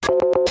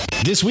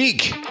This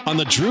week on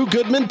the Drew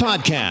Goodman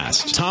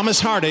Podcast, Thomas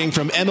Harding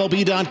from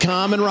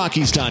MLB.com and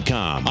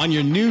Rockies.com on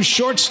your new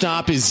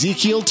shortstop,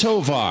 Ezequiel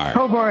Tovar.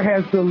 Tovar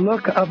has the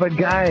look of a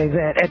guy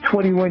that at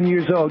 21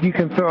 years old you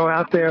can throw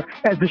out there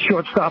as the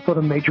shortstop of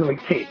a major league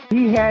team.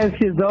 He has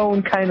his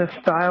own kind of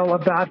style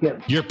about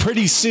him. Your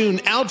pretty soon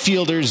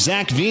outfielder,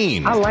 Zach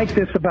Veen. I like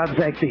this about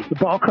Zach Veen. The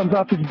ball comes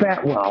off his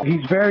bat well.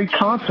 He's very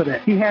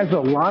confident. He has a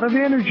lot of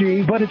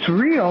energy, but it's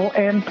real,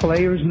 and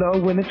players know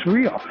when it's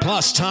real.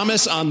 Plus,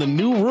 Thomas on the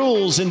new rules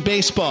in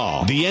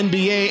baseball. The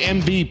NBA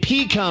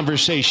MVP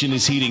conversation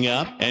is heating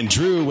up, and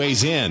Drew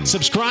weighs in.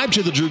 Subscribe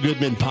to the Drew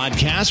Goodman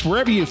Podcast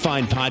wherever you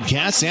find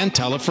podcasts and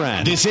tell a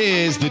friend. This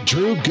is the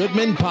Drew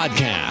Goodman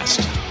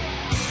Podcast.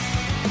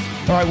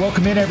 All right,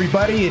 welcome in,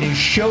 everybody. It is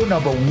show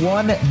number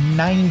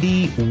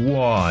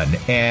 191,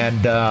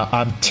 and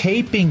I'm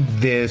taping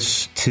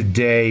this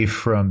today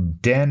from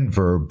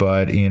Denver,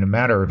 but in a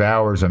matter of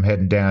hours, I'm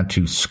heading down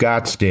to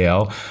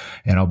Scottsdale,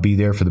 and I'll be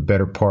there for the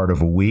better part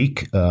of a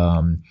week.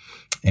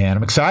 And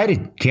I'm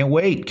excited. Can't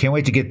wait. Can't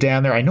wait to get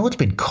down there. I know it's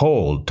been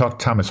cold. Talk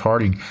to Thomas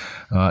Harding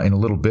in a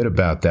little bit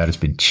about that. It's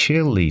been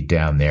chilly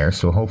down there,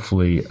 so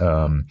hopefully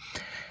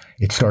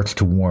it starts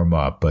to warm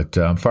up. But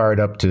I'm fired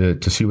up to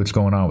see what's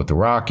going on with the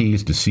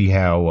Rockies, to see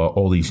how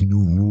all these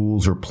new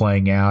rules are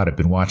playing out. I've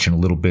been watching a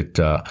little bit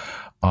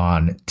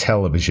on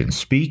television.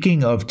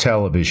 Speaking of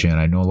television,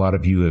 I know a lot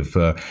of you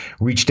have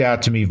reached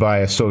out to me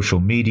via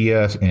social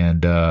media,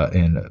 and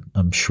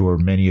I'm sure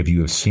many of you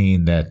have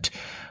seen that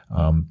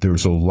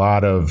there's a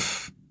lot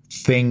of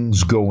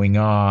things going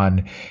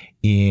on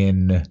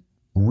in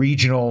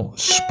regional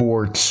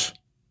sports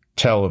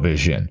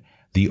television.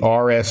 The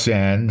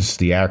RSNs,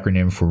 the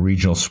acronym for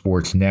Regional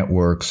Sports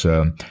Networks,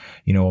 a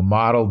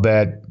model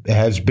that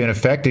has been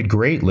affected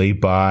greatly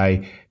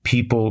by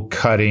people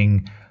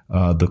cutting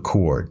the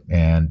cord.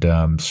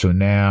 And so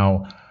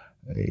now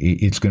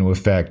it's going to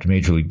affect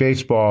Major League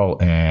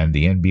Baseball and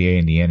the NBA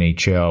and the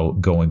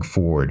NHL going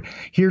forward.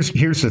 Here's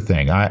the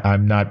thing.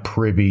 I'm not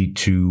privy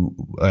to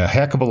a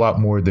heck of a lot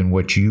more than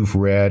what you've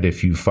read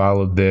if you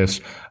followed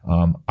this.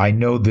 I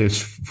know this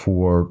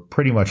for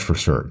pretty much for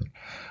certain.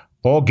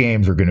 All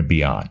games are going to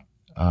be on.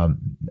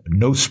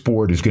 No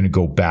sport is going to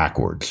go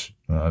backwards.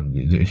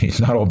 It's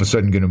not all of a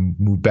sudden going to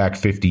move back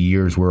 50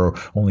 years where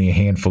only a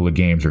handful of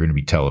games are going to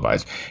be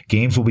televised.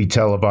 Games will be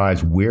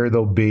televised where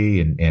they'll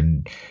be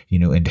and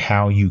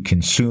how you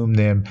consume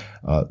them.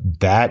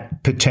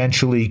 That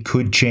potentially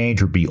could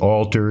change or be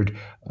altered.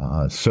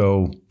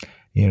 So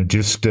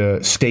just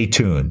stay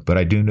tuned. But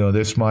I do know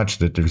this much,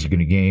 that there's going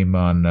to be a game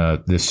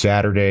on this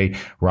Saturday,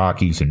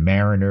 Rockies and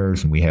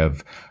Mariners, and we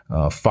have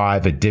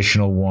 5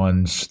 additional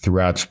ones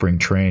throughout spring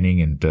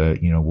training, and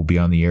we'll be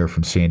on the air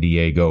from San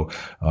Diego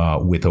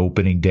with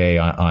opening day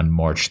on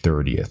March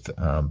 30th.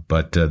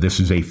 But this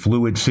is a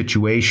fluid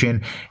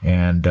situation,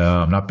 and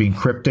I'm not being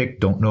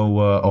cryptic. Don't know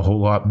a whole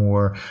lot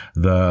more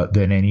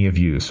than any of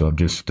you, so I'm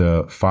just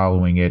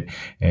following it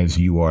as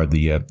you are.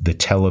 The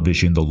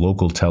television, the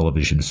local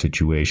television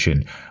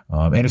situation,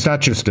 and it's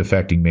not just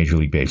affecting Major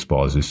League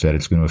Baseball. As I said,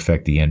 it's going to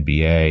affect the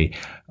NBA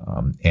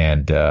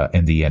and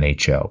the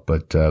NHL,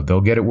 but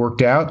they'll get it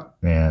worked out,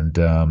 and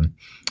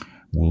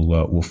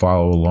we'll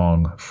follow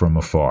along from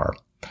afar.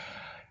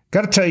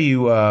 Got to tell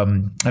you, I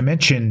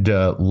mentioned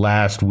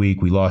last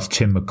week we lost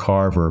Tim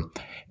McCarver,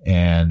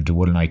 and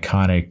what an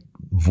iconic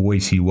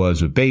voice he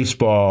was of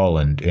baseball,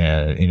 and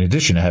in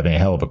addition to having a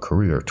hell of a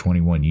career,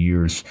 21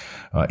 years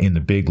in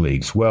the big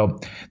leagues. Well,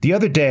 the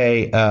other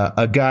day,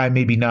 a guy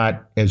maybe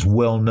not as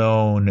well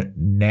known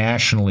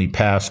nationally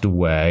passed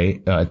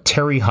away,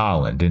 Terry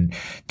Holland. And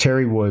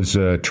Terry was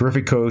a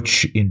terrific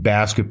coach in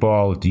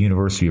basketball at the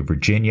University of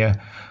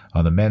Virginia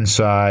on the men's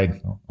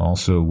side,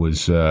 also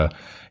was at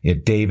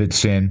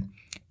Davidson.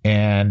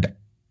 And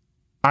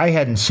I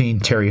hadn't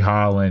seen Terry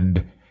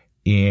Holland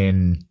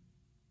in,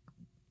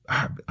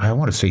 I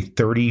want to say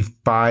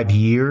 35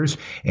 years.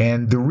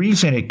 And the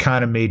reason it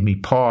kind of made me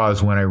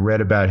pause when I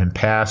read about him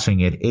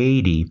passing at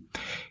 80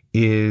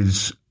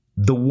 is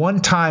the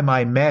one time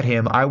I met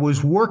him, I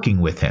was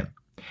working with him.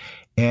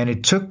 And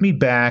it took me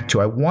back to,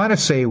 I want to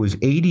say it was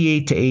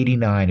 88 to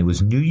 89. It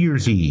was New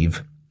Year's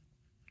Eve.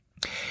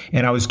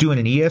 And I was doing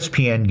an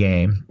ESPN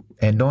game.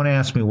 And don't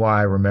ask me why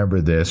I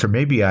remember this, or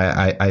maybe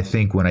I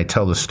think when I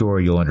tell the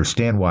story, you'll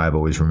understand why I've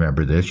always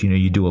remembered this.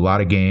 You do a lot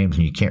of games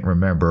and you can't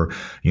remember,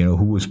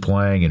 who was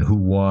playing and who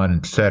won,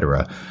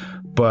 etc.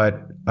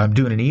 But I'm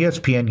doing an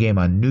ESPN game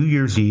on New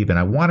Year's Eve, and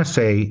I want to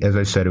say, as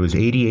I said, it was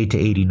 88 to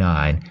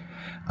 89.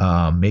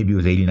 Maybe it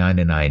was 89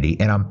 to 90.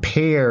 And I'm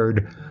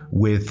paired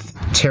with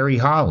Terry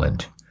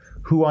Holland,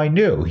 who I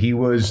knew. He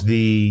was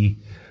the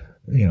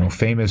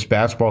famous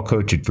basketball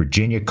coach at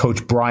Virginia,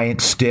 Coach Bryant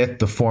Stith,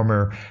 the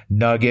former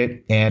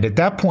Nugget. And at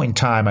that point in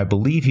time, I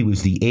believe he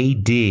was the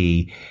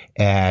AD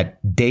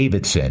at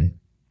Davidson,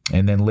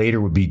 and then later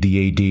would be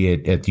the AD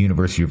at the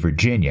University of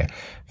Virginia.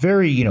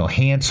 Very,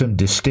 handsome,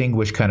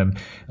 distinguished, kind of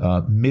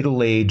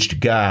middle-aged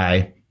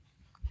guy.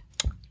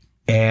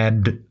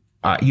 And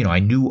I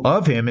knew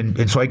of him,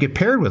 and so I get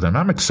paired with him.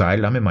 I'm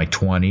excited. I'm in my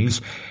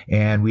 20s,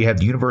 and we have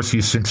the University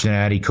of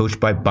Cincinnati, coached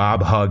by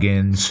Bob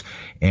Huggins,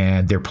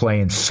 and they're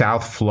playing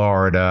South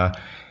Florida.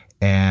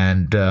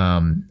 And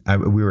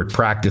we were at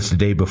practice the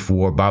day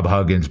before. Bob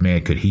Huggins,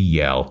 man, could he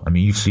yell? I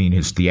mean, you've seen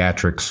his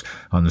theatrics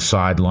on the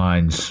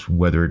sidelines,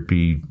 whether it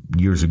be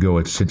years ago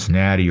at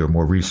Cincinnati or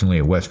more recently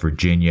at West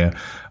Virginia.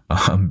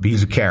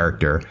 He's a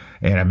character.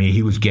 And, I mean,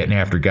 he was getting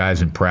after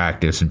guys in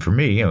practice. And for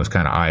me, it was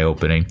kind of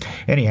eye-opening.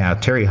 Anyhow,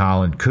 Terry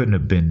Holland couldn't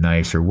have been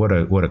nicer. What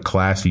a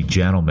classy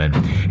gentleman.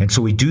 And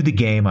so we do the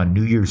game on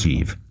New Year's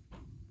Eve.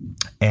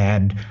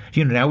 And,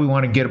 now we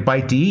want to get a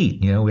bite to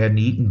eat. We hadn't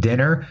eaten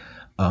dinner.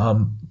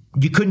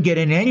 You couldn't get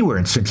in anywhere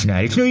in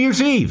Cincinnati. It's New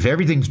Year's Eve.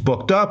 Everything's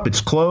booked up.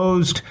 It's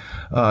closed.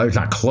 It's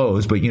not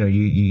closed, but,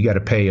 you got to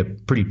pay a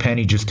pretty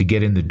penny just to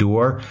get in the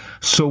door.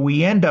 So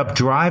we end up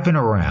driving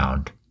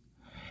around,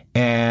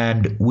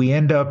 and we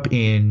end up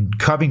in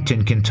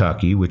Covington,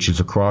 Kentucky, which is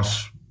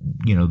across,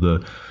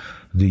 the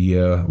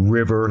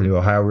river, the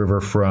Ohio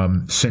River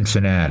from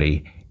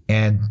Cincinnati.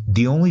 And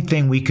the only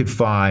thing we could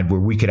find where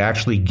we could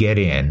actually get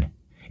in,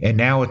 and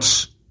now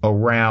it's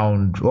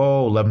around,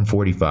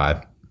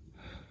 11:45,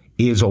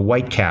 is a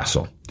White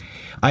Castle.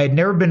 I had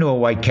never been to a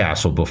White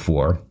Castle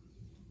before,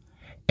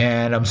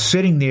 and I'm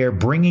sitting there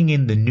bringing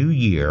in the new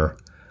year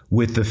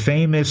with the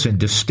famous and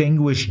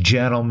distinguished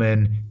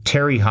gentleman,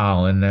 Terry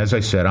Holland. As I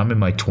said, I'm in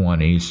my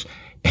 20s,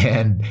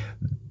 and,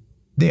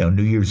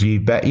 New Year's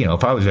Eve,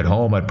 if I was at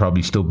home, I'd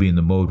probably still be in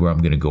the mode where I'm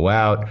going to go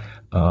out.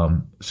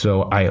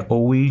 So I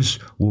always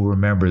will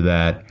remember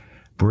that,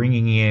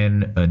 bringing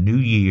in a new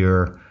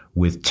year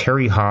with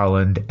Terry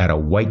Holland at a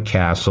White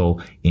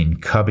Castle in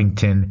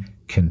Covington,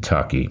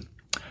 Kentucky.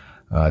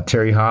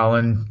 Terry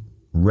Holland,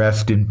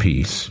 rest in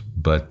peace.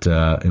 But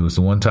it was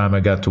the one time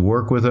I got to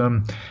work with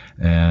him,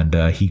 and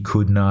he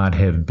could not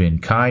have been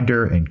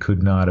kinder and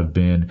could not have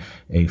been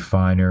a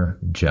finer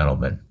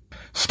gentleman.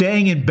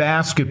 Staying in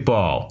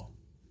basketball,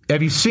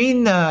 have you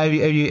seen?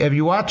 Have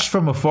you watched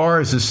from afar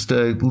as this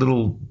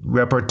little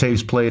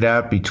repartee's played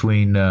out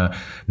between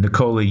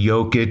Nikola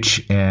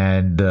Jokic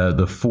and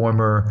the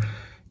former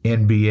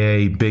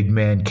NBA big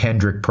man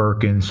Kendrick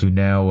Perkins, who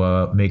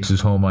now makes his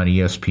home on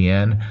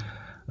ESPN?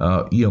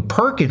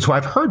 Perkins, who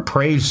I've heard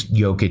praise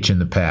Jokic in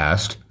the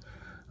past,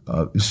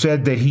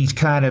 said that he's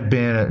kind of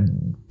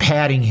been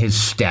padding his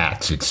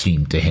stats, it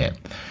seemed to him.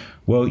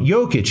 Well,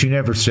 Jokic, who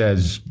never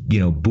says,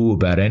 boo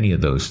about any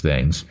of those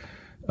things,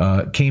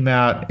 came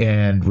out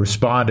and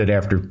responded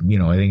after,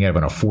 I think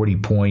having a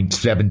 40-point,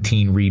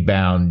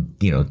 17-rebound,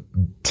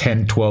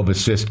 10-12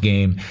 assist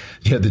game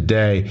the other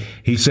day.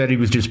 He said he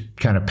was just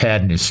kind of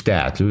padding his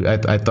stats.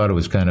 I thought it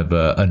was kind of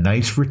a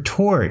nice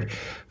retort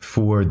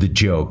for the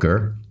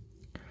Joker.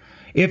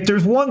 If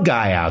there's one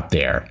guy out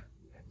there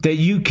that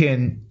you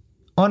can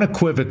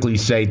unequivocally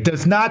say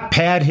does not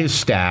pad his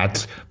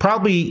stats,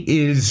 probably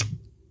is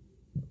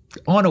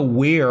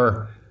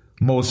unaware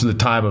most of the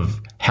time of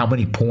how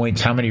many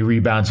points, how many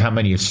rebounds, how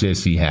many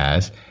assists he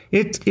has,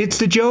 it's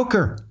the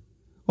Joker.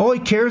 All he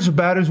cares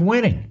about is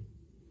winning.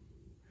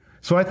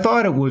 So I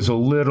thought it was a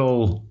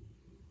little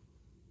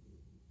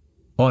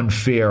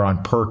unfair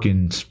on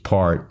Perkins'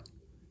 part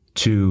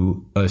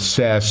to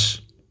assess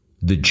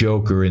the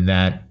Joker in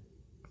that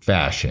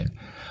fashion.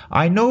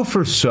 I know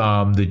for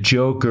some the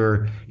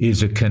Joker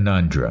is a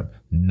conundrum,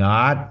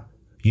 not,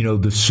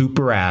 the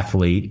super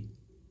athlete,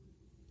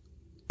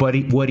 but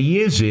what he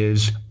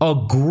is a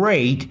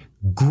great,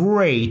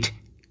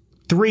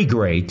 three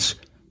greats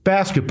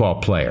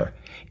basketball player.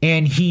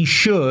 And he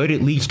should,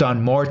 at least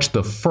on March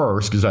the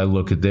 1st, as I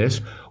look at this,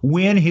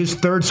 win his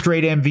third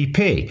straight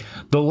MVP.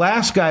 The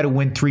last guy to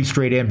win 3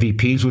 straight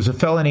MVPs was a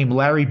fella named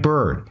Larry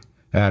Bird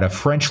out of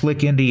French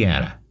Lick,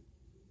 Indiana.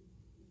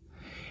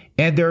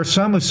 And there are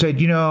some who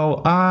said,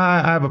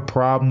 I have a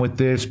problem with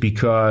this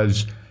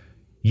because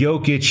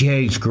Jokic, yeah,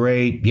 he's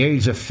great. Yeah,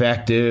 he's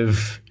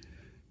effective.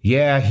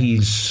 Yeah,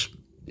 he's,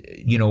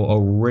 a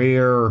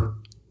rare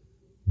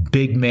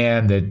big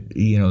man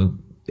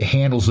that,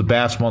 handles the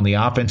basketball and the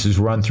offenses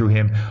run through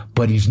him,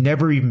 but he's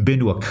never even been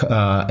to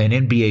an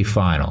NBA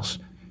Finals,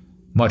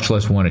 much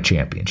less won a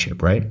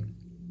championship, right?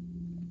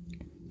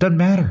 Doesn't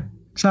matter.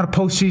 It's not a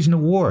postseason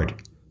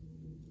award.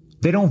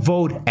 They don't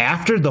vote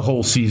after the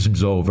whole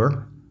season's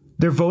over.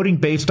 They're voting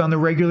based on the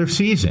regular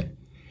season.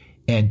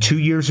 And 2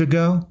 years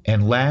ago,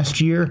 and last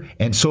year,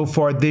 and so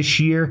far this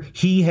year,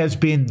 he has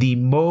been the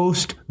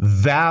most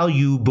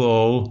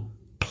valuable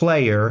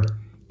player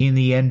in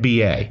the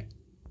NBA.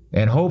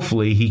 And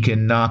hopefully he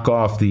can knock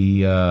off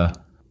the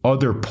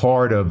other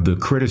part of the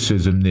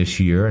criticism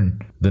this year,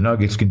 and the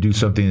Nuggets can do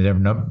something they've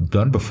never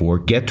done before,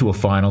 get to a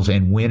finals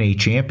and win a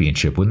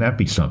championship. Wouldn't that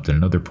be something?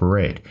 Another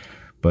parade.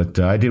 But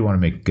I did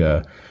want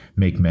to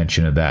make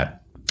mention of that.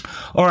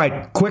 All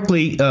right,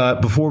 quickly,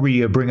 before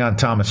we bring on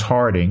Thomas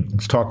Harding,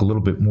 let's talk a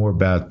little bit more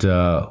about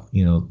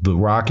the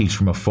Rockies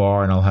from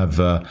afar, and I'll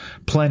have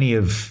plenty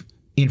of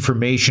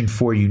information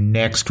for you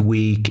next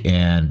week,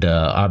 and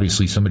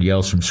obviously somebody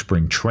else from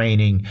spring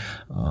training.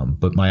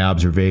 But my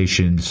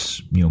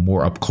observations,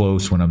 more up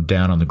close when I'm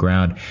down on the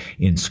ground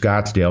in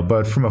Scottsdale.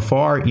 But from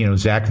afar,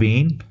 Zach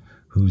Veen,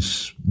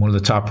 who's one of the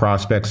top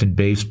prospects in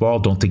baseball.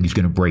 Don't think he's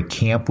going to break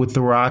camp with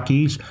the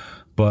Rockies,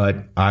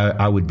 but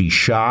I would be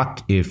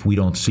shocked if we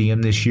don't see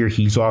him this year.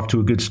 He's off to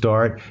a good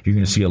start. You're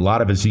going to see a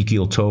lot of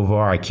Ezequiel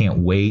Tovar. I can't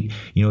wait.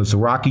 As the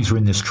Rockies are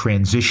in this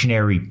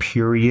transitionary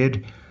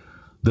period,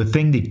 the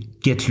thing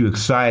that gets you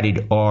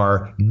excited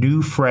are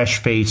new, fresh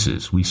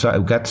faces. We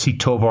got to see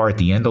Tovar at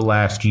the end of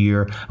last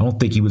year. I don't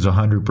think he was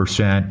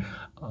 100%.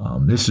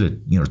 This is a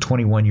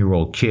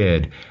 21-year-old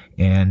kid,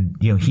 and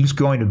he's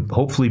going to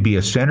hopefully be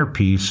a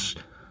centerpiece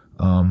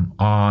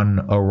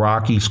on a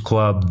Rockies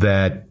club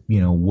that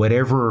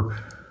whatever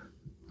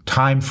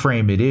time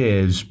frame it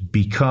is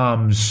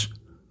becomes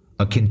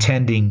a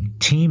contending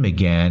team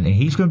again, and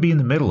he's going to be in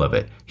the middle of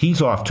it.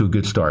 He's off to a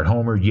good start.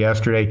 Homered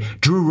yesterday.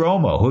 Drew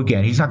Romo, who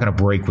again, he's not going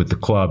to break with the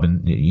club,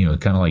 and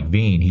kind of like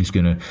Bean, he's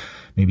going to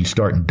maybe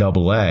start in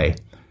Double-A.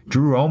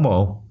 Drew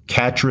Romo,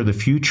 catcher of the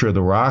future of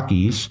the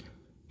Rockies,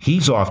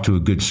 he's off to a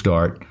good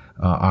start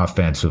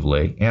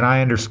offensively, and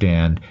I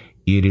understand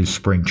it is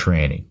spring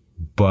training,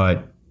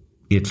 but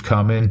it's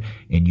coming,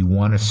 and you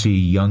want to see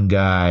young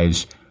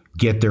guys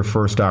get their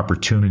first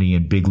opportunity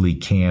in big league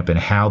camp and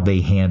how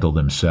they handle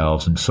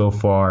themselves. And so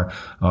far,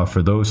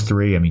 for those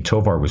three,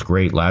 Tovar was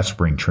great last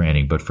spring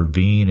training, but for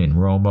Veen and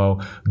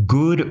Romo,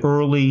 good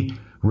early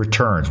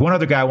returns. One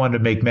other guy I wanted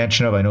to make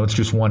mention of, I know it's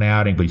just one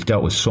outing, but he's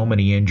dealt with so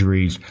many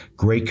injuries,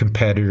 great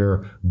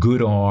competitor,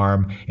 good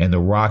arm, and the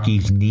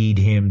Rockies need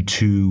him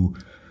to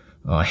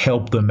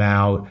help them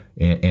out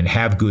and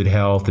have good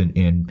health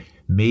and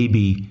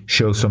maybe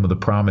show some of the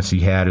promise he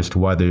had as to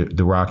why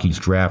the Rockies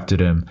drafted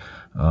him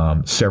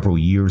several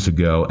years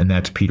ago, and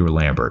that's Peter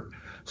Lambert.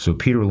 So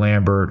Peter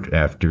Lambert,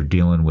 after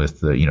dealing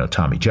with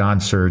Tommy John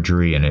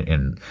surgery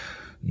and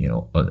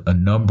a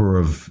number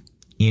of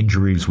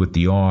injuries with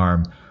the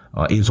arm,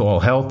 is all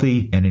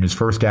healthy, and in his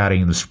first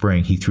outing in the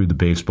spring, he threw the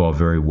baseball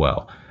very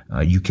well.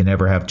 You can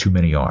never have too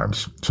many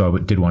arms. So I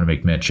did want to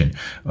make mention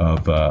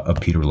of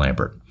Peter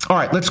Lambert. All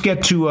right, let's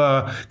get to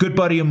a good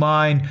buddy of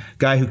mine,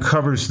 guy who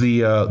covers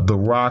the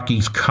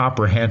Rockies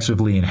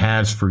comprehensively and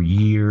has for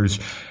years.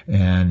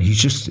 And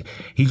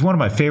he's one of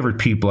my favorite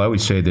people, I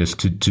would say this,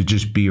 to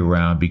just be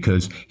around,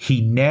 because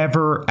he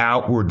never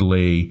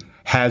outwardly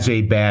has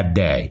a bad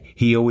day.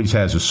 He always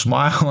has a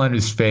smile on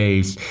his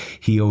face.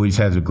 He always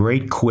has a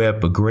great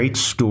quip, a great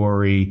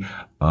story.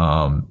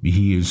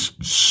 He is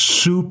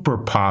super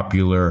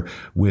popular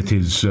with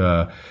his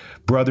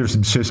brothers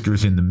and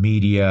sisters in the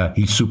media.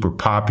 He's super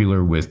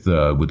popular with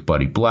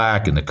Buddy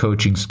Black and the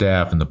coaching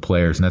staff and the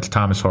players. And that's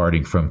Thomas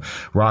Harding from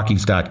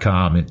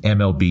Rockies.com and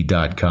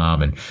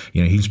MLB.com. And,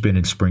 he's been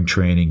in spring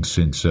training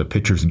since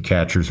pitchers and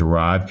catchers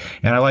arrived.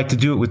 And I like to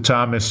do it with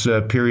Thomas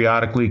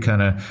periodically,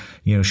 kind of,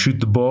 shoot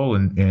the bull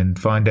and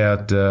find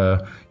out,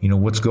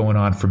 what's going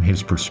on from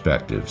his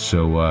perspective.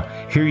 So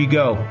here you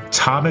go.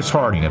 Thomas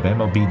Harding of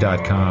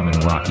MLB.com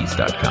and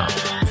Rockies.com.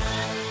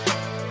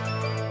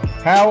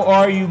 How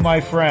are you, my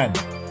friend?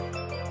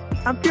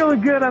 I'm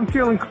feeling good. I'm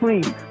feeling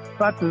clean.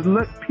 About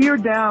to peer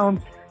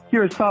down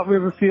here at Salt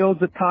River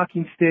Fields at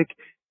Talking Stick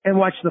and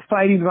watch the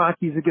Fighting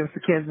Rockies against the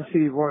Kansas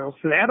City Royals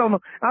today. I don't know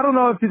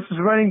if this is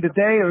running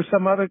today or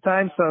some other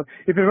time. So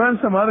if it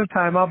runs some other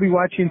time, I'll be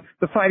watching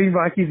the Fighting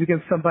Rockies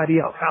against somebody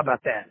else. How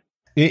about that?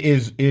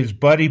 Is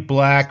Buddy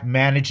Black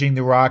managing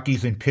the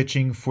Rockies and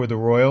pitching for the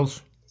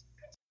Royals?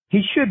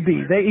 He should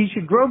be. He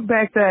should grow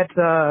back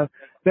that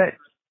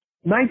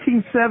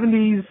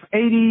 1970s,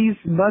 80s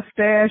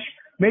mustache,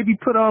 maybe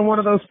put on one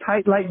of those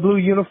tight light blue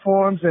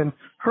uniforms and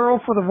hurl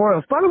for the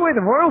Royals. By the way,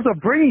 the Royals are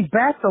bringing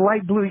back the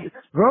light blue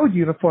road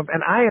uniform,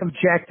 and I am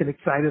jacked and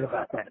excited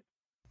about that.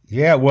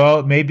 Yeah,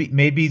 well,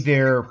 maybe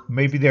their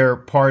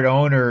part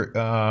owner,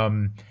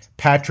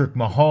 Patrick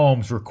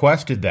Mahomes,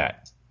 requested that.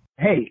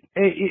 Hey,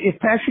 if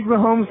Patrick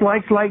Mahomes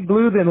likes light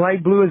blue, then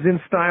light blue is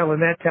in style in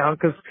that town,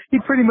 because he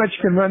pretty much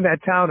can run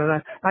that town,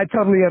 and I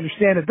totally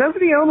understand it.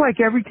 Doesn't he own like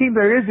every team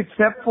there is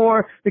except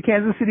for the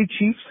Kansas City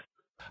Chiefs?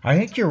 I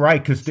think you're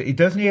right, because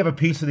doesn't he have a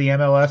piece of the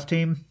MLS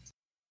team?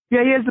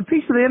 Yeah, he has a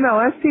piece of the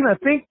MLS team. I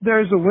think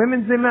there's a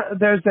women's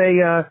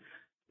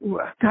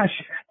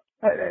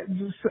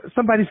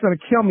somebody's going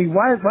to kill me.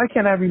 Why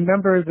can't I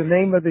remember the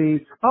name of the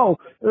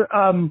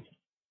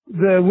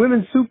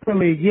Women's Super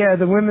League? Yeah,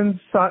 the Women's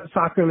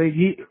Soccer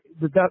League,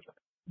 the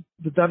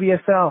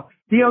WSL.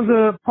 He owns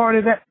a part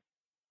of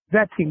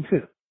that team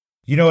too.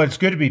 It's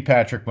good to be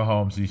Patrick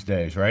Mahomes these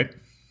days, right?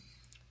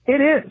 It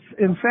is.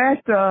 In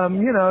fact,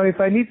 if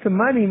I need some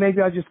money,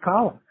 maybe I'll just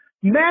call him.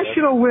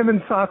 National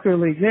Women's Soccer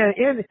League.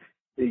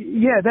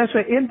 Yeah, that's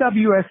an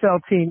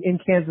NWSL team in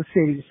Kansas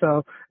City.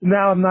 So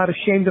now I'm not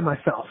ashamed of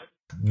myself.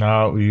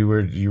 No, you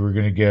were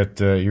going to get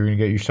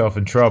yourself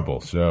in trouble.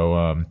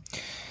 So,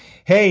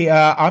 hey,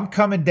 I'm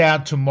coming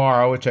down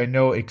tomorrow, which I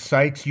know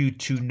excites you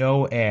to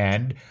no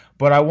end.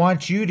 but I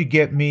want you to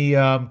get me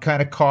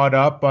kind of caught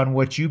up on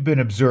what you've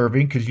been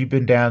observing because you've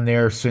been down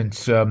there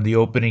since the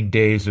opening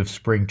days of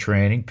spring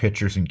training,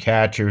 pitchers and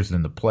catchers,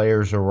 and the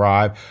players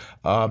arrive.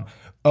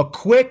 A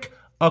quick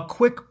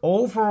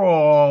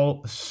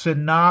overall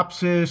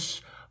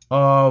synopsis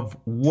of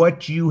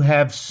what you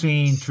have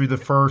seen through the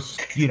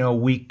first,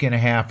 week and a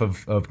half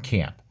of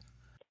camp.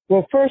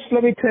 Well, first,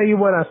 let me tell you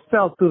what I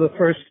felt through the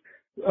first,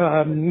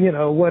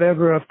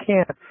 whatever of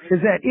camp,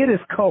 is that it is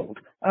cold,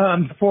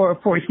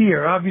 for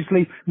here.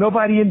 Obviously,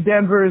 nobody in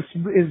Denver is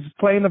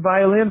playing the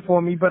violin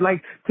for me, but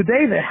like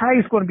today, the high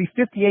is going to be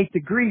 58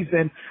 degrees,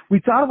 and we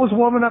thought it was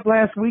warming up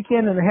last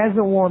weekend, and it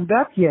hasn't warmed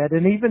up yet.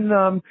 And even,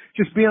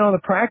 just being on the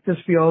practice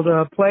field,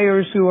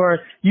 players who are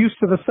used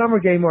to the summer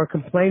game are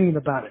complaining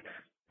about it.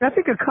 I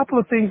think a couple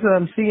of things that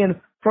I'm seeing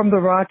from the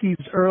Rockies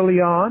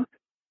early on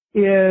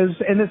is,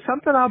 and it's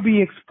something I'll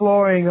be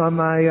exploring on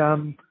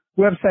my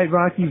website,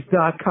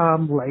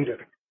 Rockies.com, later,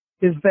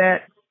 is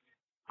that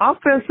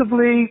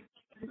offensively,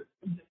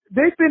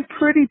 they've been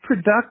pretty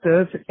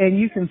productive, and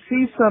you can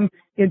see some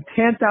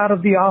intent out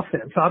of the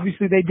offense.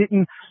 Obviously, they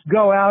didn't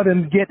go out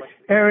and get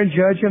Aaron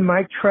Judge and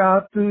Mike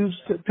Trout to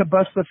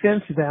bust the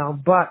fence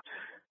down, but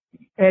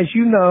as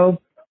you know,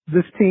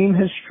 this team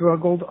has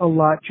struggled a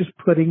lot just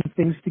putting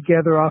things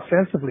together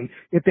offensively.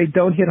 If they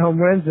don't hit home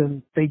runs,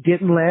 and they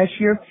didn't last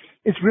year,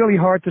 it's really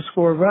hard to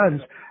score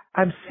runs.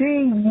 I'm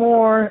seeing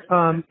more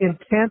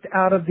intent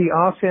out of the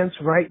offense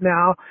right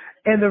now,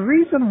 and the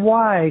reason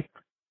why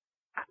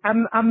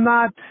I'm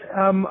not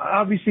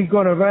obviously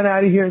going to run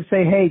out of here and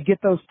say, hey, get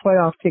those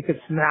playoff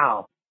tickets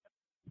now,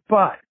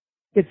 but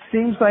it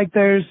seems like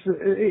there's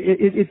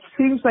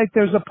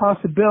a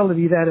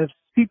possibility that if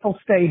people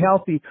stay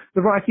healthy,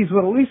 the Rockies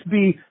will at least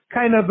be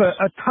kind of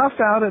a tough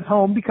out at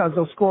home because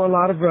they'll score a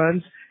lot of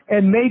runs,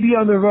 and maybe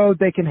on the road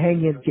they can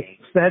hang in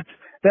games.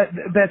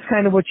 That's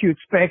kind of what you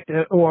expect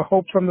or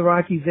hope from the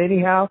Rockies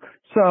anyhow.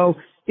 So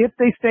if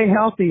they stay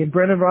healthy, and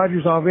Brendan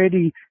Rodgers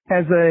already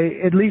has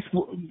at least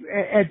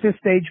at this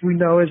stage we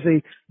know is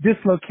a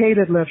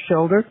dislocated left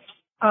shoulder,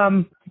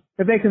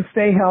 if they can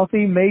stay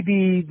healthy,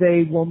 maybe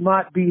they will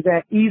not be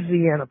that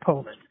easy an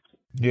opponent.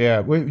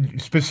 Yeah,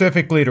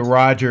 specifically to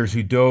Rodgers,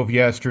 who dove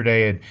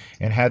yesterday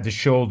and had the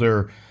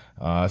shoulder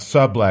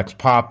sublux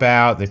pop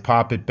out. They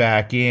pop it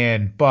back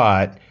in.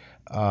 But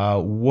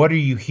what are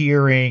you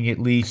hearing, at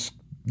least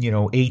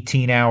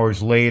 18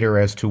 hours later,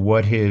 as to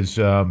what his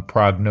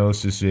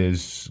prognosis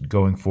is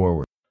going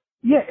forward?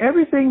 Yeah,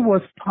 everything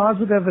was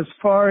positive as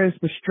far as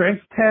the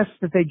strength test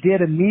that they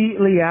did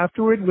immediately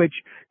afterward, which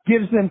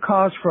gives them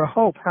cause for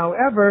hope.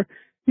 However,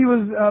 he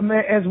was,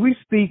 as we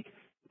speak,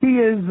 he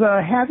is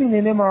having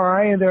an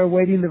MRI, and they're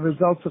awaiting the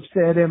results of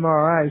said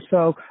MRI.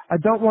 So I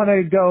don't want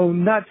to go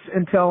nuts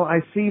until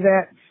I see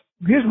that.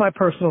 Here's my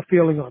personal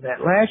feeling on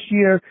that. Last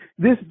year,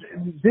 this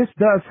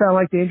does sound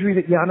like the injury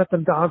that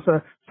Jonathan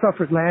Daza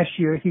suffered last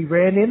year. He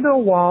ran into a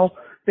wall.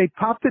 They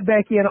popped it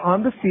back in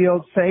on the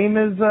field, same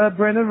as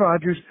Brendan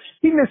Rodgers.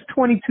 He missed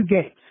 22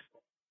 games,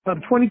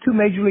 22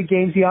 Major League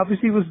games. He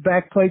obviously was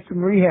back, played some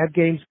rehab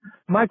games.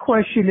 My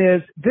question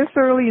is, this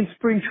early in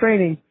spring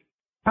training,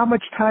 how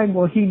much time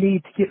will he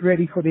need to get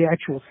ready for the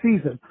actual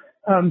season?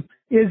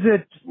 Is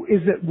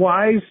it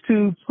wise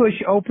to push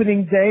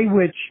opening day,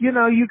 which,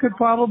 you could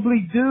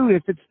probably do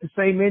if it's the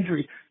same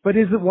injury, but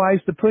is it wise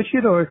to push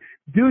it, or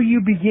do you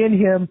begin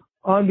him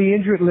on the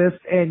injured list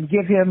and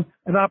give him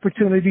an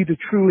opportunity to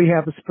truly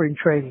have a spring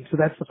training? So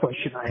that's the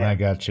question I have. I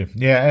got you.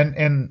 Yeah,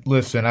 and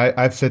listen,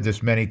 I've said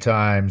this many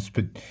times,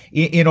 but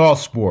in all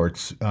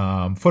sports,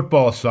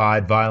 football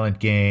aside, violent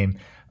game,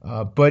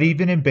 but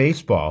even in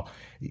baseball,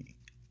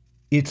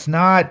 it's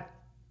not,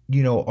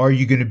 are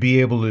you going to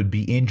be able to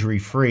be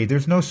injury-free?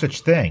 There's no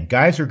such thing.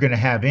 Guys are going to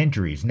have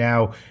injuries.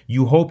 Now,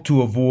 you hope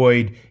to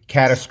avoid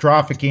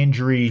catastrophic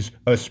injuries,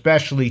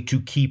 especially to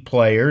key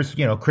players.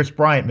 Chris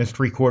Bryant missed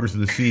 3/4 of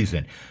the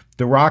season.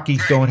 The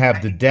Rockies don't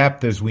have the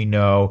depth, as we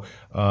know,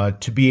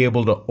 to be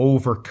able to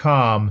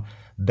overcome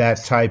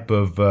that type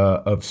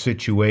of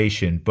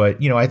situation.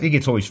 But, I think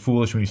it's always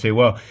foolish when you say,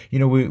 well,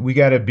 we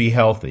got to be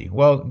healthy.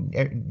 Well,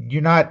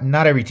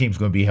 not every team's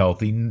going to be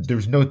healthy.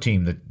 There's no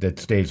team that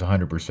stays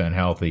 100%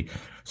 healthy.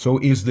 So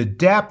is the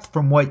depth,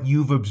 from what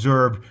you've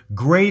observed,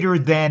 greater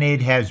than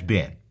it has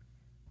been?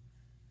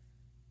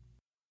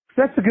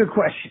 That's a good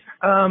question.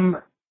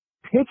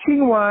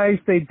 Pitching wise,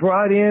 they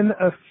brought in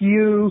a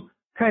few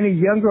kind of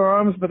younger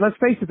arms, but let's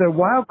face it, they're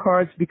wild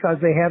cards because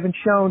they haven't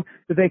shown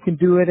that they can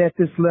do it at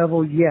this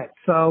level yet.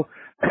 So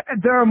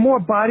there are more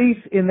bodies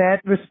in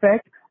that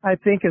respect. I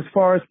think as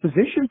far as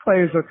position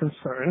players are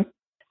concerned,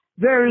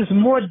 there is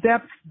more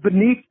depth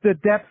beneath the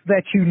depth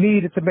that you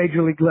need at the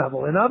major league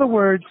level. In other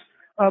words,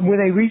 when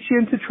they reach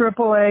into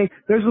AAA,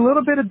 there's a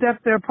little bit of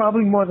depth there,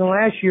 probably more than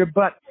last year,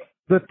 but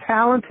the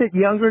talented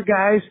younger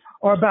guys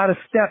are about a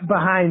step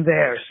behind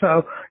there.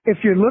 So if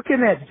you're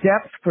looking at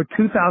depth for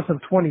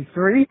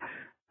 2023,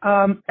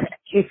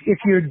 if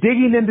you're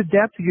digging into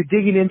depth, you're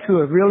digging into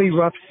a really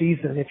rough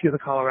season if you're the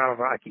Colorado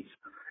Rockies.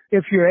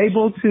 If you're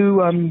able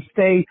to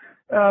stay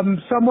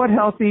somewhat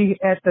healthy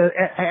at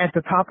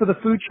the top of the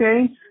food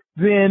chain,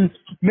 then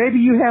maybe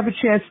you have a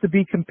chance to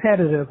be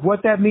competitive.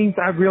 What that means,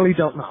 I really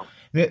don't know.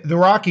 The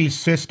Rockies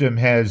system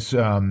has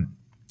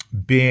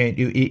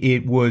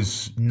it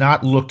was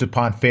not looked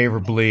upon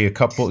favorably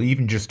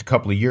just a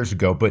couple of years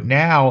ago, but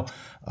now,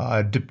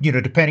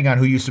 depending on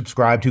who you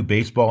subscribe to,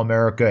 Baseball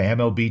America,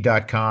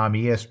 MLB.com,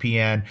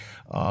 ESPN,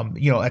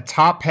 a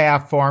top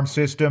half farm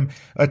system,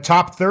 a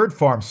top third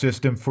farm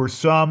system for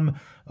some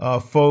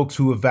folks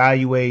who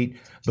evaluate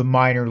the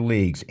minor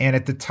leagues. And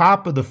at the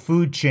top of the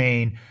food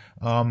chain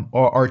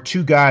are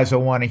two guys I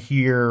want to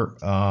hear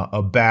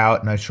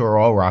about, and I'm sure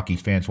all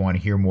Rockies fans want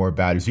to hear more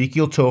about.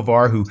 Ezequiel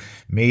Tovar, who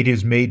made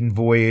his maiden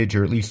voyage,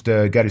 or at least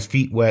got his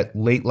feet wet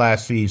late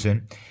last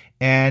season,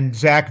 and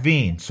Zach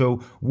Veen.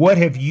 So what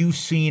have you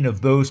seen of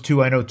those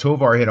two? I know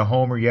Tovar hit a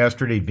homer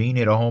yesterday. Veen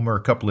hit a homer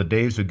a couple of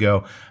days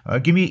ago.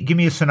 Give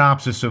me a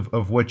synopsis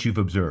of what you've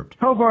observed.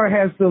 Tovar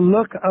has the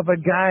look of a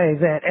guy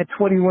that at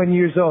 21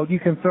 years old you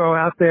can throw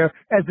out there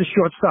as the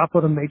shortstop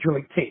of a major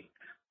league team.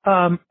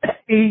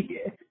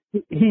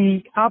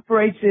 He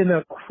operates in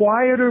a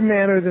quieter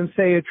manner than,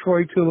 say, a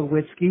Troy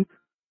Tulowitzki,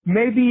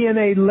 maybe in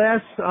a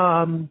less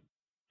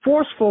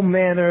forceful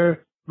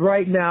manner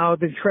right now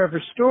than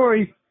Trevor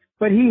Story,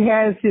 but he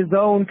has his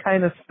own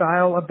kind of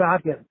style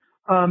about him.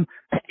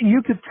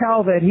 You could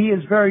tell that he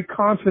is very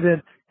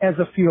confident as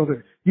a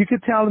fielder. You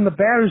could tell in the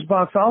batter's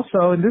box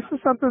also, and this is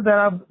something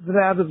that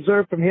I've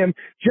observed from him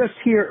just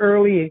here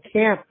early in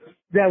camp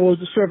that will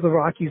serve the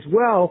Rockies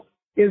well,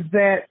 is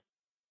that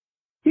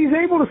he's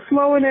able to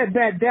slow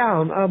that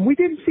down. We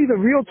didn't see the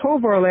real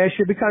Tovar last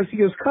year because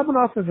he was coming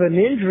off of an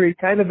injury,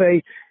 kind of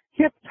a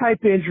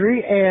hip-type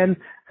injury, and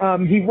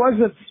he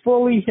wasn't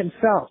fully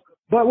himself.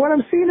 But what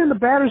I'm seeing in the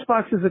batter's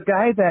box is a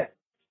guy that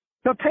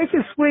he'll take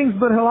his swings,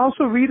 but he'll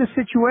also read a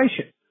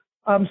situation.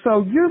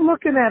 So you're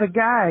looking at a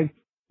guy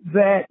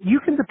that you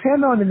can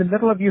depend on in the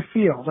middle of your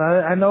field.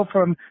 I know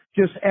from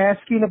just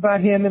asking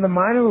about him in the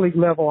minor league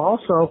level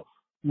also,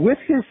 with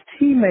his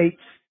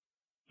teammates,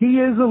 he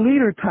is a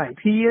leader type.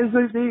 He is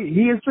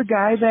the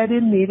guy that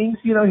in meetings,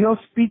 he'll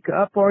speak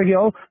up or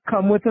he'll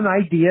come with an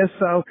idea.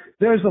 So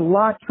there's a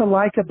lot to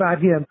like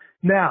about him.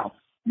 Now,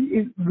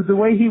 the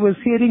way he was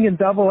hitting in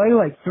Double-A,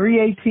 like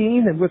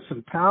 318 and with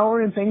some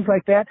power and things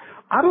like that,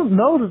 I don't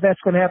know that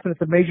that's going to happen at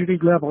the major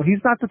league level. He's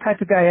not the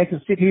type of guy I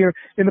can sit here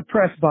in the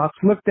press box,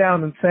 look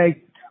down and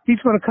say, he's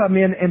going to come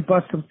in and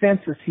bust some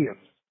fences here.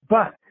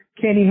 But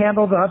can he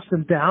handle the ups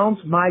and downs?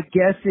 My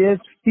guess is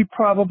he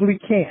probably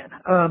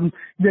can.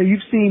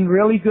 You've seen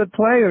really good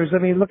players. I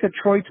mean, look at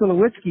Troy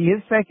Tulowitzki,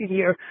 his second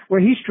year,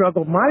 where he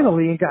struggled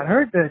mightily and got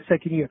hurt that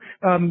second year.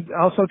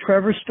 Also,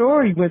 Trevor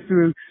Story went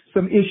through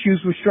some issues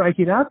with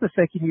striking out the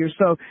second year.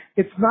 So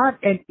it's not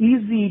an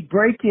easy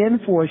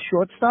break-in for a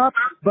shortstop,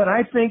 but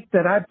I think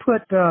that I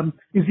put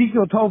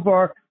Ezequiel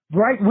Tovar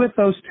right with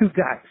those two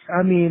guys.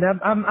 I mean,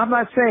 I'm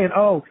not saying,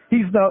 I'm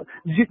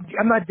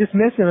not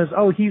dismissing as,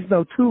 he's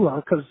no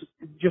Tulo, because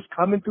just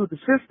coming through the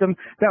system,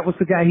 that was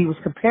the guy he was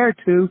compared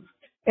to.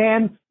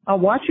 And I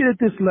watch it at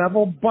this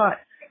level, but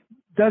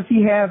does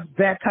he have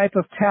that type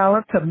of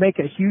talent to make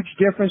a huge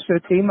difference to a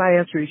team? My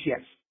answer is yes.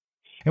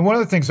 And one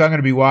of the things I'm going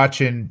to be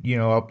watching,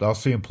 I'll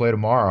see him play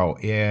tomorrow,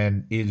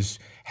 and is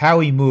how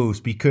he moves,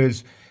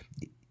 because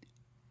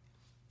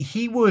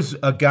he was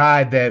a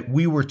guy that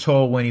we were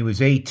told when he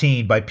was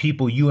 18 by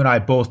people you and I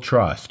both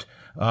trust,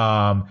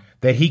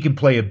 that he can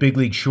play a big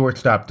league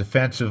shortstop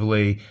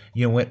defensively,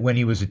 when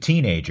he was a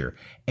teenager.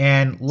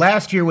 And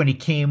last year when he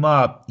came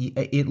up,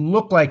 it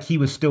looked like he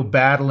was still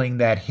battling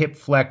that hip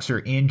flexor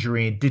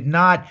injury and did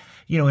not,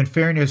 in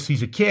fairness,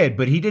 he's a kid,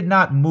 but he did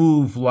not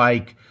move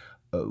like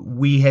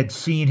we had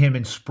seen him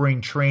in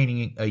spring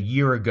training a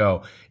year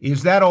ago.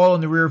 Is that all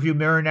in the rearview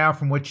mirror now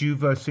from what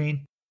you've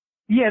seen?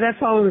 Yeah, that's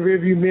all in the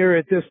rearview mirror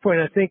at this point.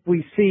 I think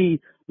we see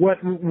what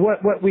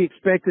we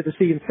expected to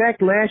see. In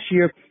fact, last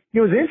year it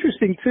was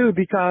interesting too,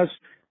 because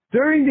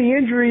during the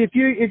injury, if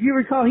you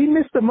recall, he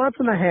missed a month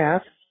and a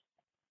half.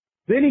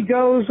 Then he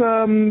goes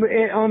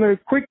on a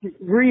quick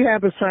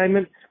rehab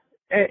assignment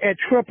at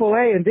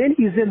AAA, and then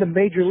he's in the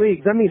major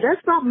leagues. I mean,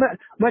 that's not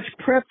much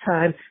prep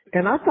time,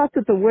 and I thought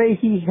that the way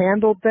he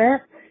handled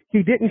that,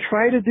 he didn't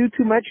try to do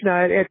too much.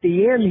 Now, at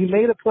the end, he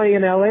made a play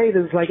in L.A.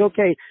 that's like,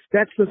 okay,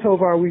 that's the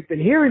Tovar we've been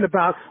hearing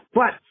about.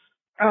 But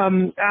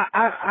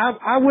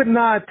I would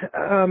not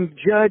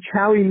judge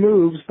how he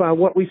moves by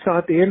what we saw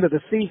at the end of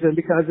the season,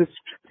 because it's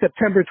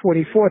September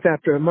 24th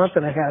after a month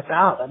and a half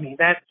out. I mean,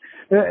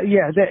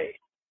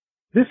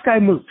 this guy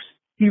moves.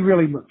 He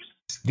really moves.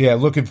 Yeah,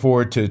 looking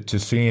forward to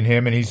seeing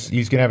him, and he's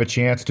going to have a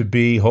chance to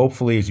be,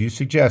 hopefully, as you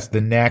suggest,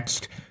 the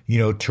next,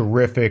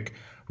 terrific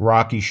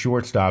Rocky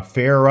shortstop.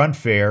 Fair or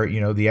unfair,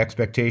 the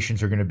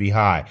expectations are going to be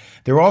high.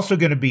 They're also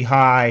going to be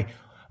high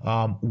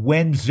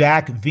when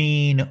Zach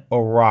Veen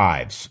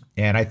arrives.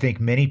 And I think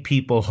many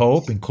people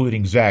hope,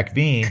 including Zach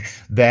Veen,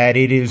 that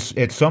it is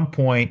at some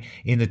point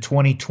in the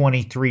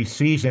 2023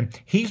 season.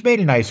 He's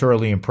made a nice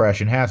early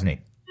impression, hasn't he?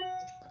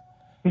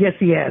 Yes,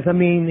 he has. I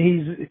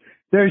mean,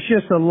 there's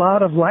just a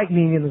lot of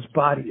lightning in his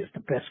body is the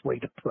best way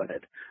to put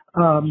it.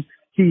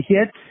 He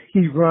hits,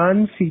 he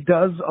runs, he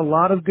does a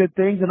lot of good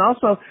things, and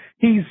also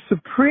he's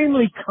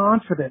supremely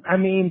confident. I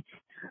mean,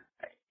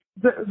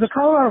 the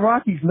Colorado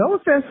Rockies, no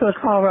offense to the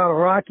Colorado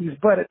Rockies,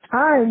 but at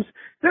times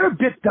they're a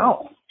bit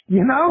dull.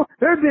 You know,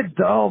 they're a bit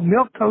dull,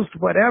 milquetoast,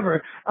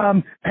 whatever.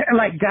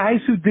 Like guys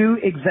who do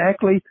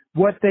exactly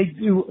what they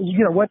do,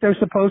 you know, what they're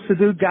supposed to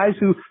do, guys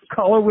who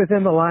color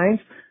within the lines.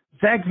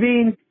 Zach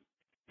Veen,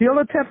 he'll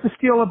attempt to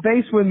steal a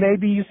base when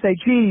maybe you say,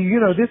 gee, you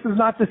know, this is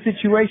not the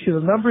situation.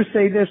 The numbers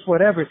say this,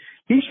 whatever.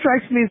 He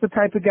strikes me as the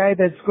type of guy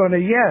that's going to,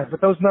 yeah,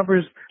 but those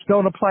numbers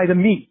don't apply to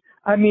me.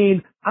 I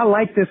mean, I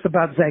like this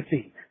about Zach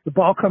Veen. The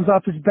ball comes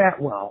off his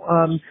bat well.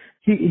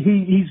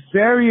 He's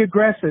very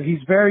aggressive. He's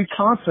very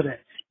confident.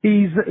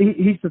 He's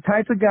the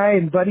type of guy,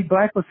 and Buddy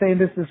Black was saying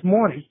this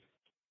morning,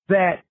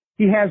 that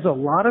he has a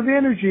lot of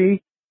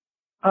energy.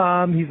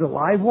 He's a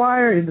live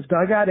wire in the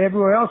dugout,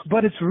 everywhere else,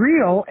 but it's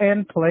real,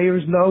 and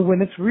players know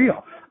when it's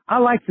real. I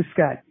like this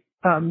guy.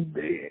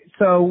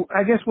 So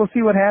I guess we'll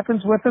see what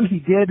happens with him. He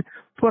did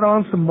put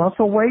on some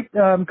muscle weight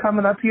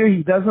coming up here.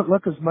 He doesn't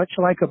look as much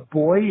like a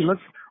boy. He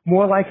looks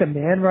more like a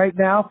man right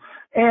now.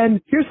 And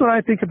here's what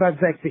I think about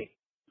Zach Veen.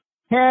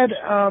 Had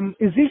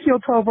Ezekiel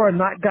Tovar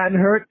not gotten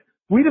hurt,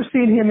 we'd have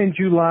seen him in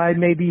July,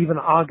 maybe even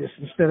August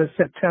instead of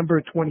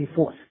September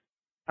 24th.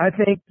 I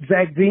think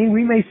Zach Veen,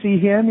 we may see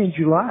him in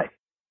July.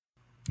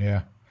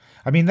 Yeah.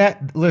 I mean,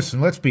 listen,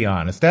 let's be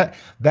honest.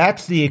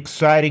 That's the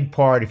exciting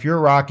part. If you're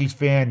a Rockies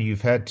fan,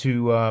 you've had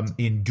to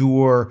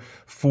endure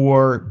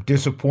 4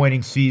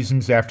 disappointing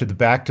seasons after the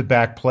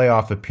back-to-back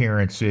playoff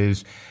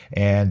appearances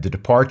and the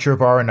departure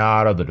of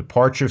Arenado, the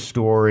departure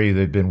story.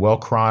 They've been well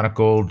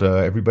chronicled.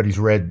 Everybody's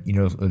read,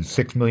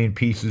 6 million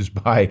pieces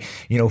by,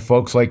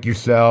 folks like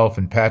yourself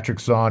and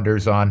Patrick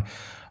Saunders on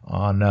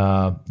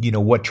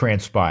what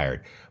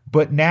transpired.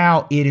 But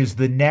now it is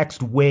the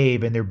next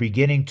wave, and they're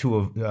beginning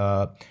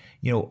to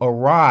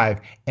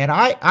arrive. And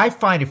I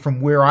find it from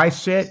where I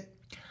sit,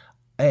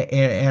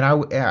 and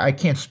I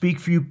can't speak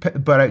for you,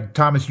 but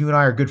Thomas, you and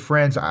I are good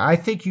friends. I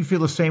think you feel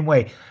the same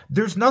way.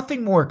 There's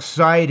nothing more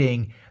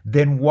exciting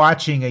than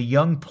watching a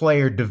young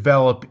player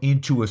develop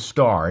into a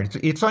star.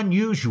 It's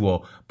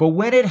unusual, but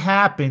when it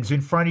happens in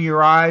front of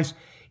your eyes,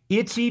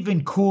 it's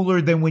even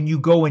cooler than when you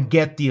go and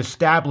get the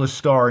established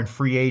star in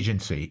free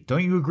agency.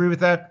 Don't you agree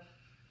with that?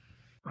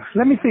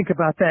 Let me think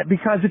about that,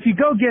 because if you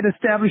go get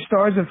established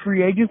stars in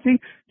free agency,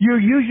 you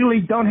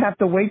usually don't have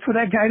to wait for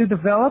that guy to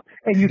develop,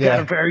 and you got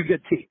a very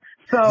good team.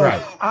 So,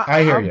 right.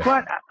 I hear you.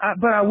 But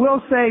I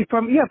will say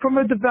from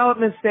a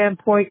development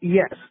standpoint,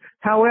 yes.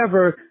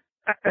 However,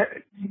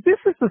 this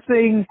is the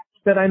thing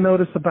that I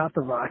notice about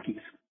the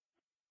Rockies,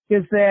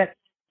 is that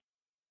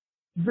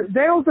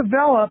they'll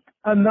develop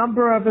a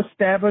number of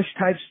established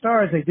type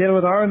stars. They did it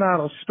with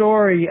Arenado,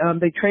 Story.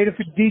 They traded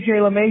for DJ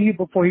LeMahieu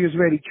before he was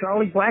ready.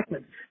 Charlie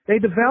Blackmon. They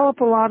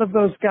develop a lot of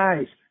those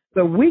guys.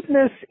 The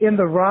weakness in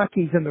the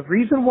Rockies, and the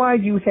reason why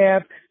you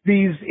have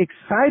these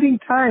exciting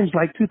times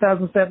like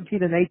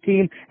 2017 and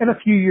 18, and a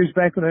few years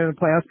back when they're in the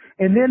playoffs,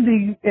 and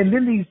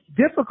then these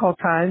difficult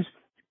times,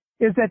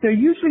 is that they're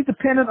usually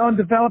dependent on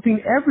developing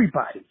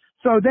everybody.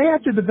 So they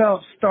have to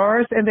develop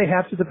stars, and they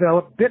have to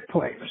develop bit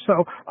players.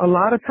 So a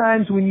lot of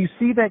times when you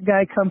see that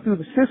guy come through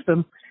the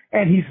system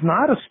and he's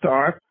not a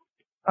star,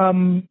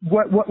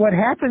 what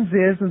happens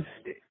is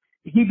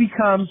he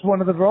becomes one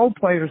of the role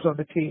players on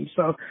the team.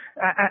 So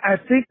I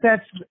think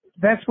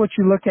that's what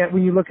you look at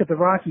when you look at the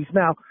Rockies.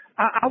 Now,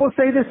 I will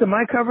say this in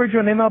my coverage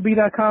on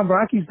MLB.com,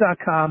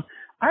 Rockies.com.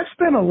 I've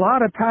spent a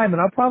lot of time,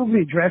 and I'll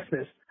probably address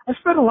this, I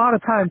spent a lot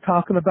of time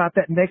talking about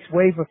that next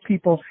wave of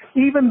people,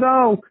 even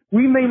though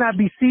we may not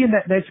be seeing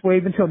that next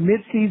wave until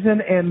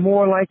midseason and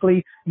more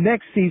likely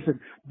next season.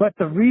 But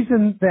the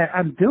reason that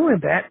I'm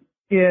doing that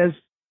is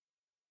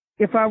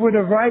if I were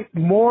to write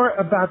more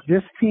about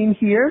this team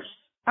here,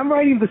 I'm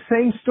writing the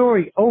same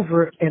story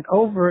over and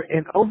over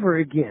and over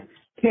again.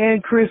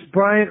 Can Chris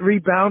Bryant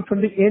rebound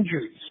from the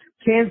injuries?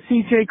 Can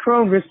C.J.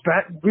 Cron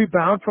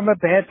rebound from a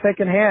bad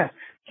second half?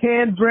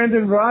 Can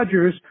Brendan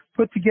Rodgers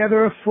put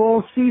together a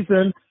full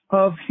season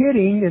of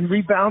hitting and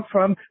rebound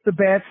from the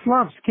bad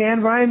slumps?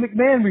 Can Ryan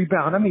McMahon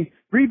rebound? I mean,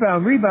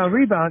 rebound.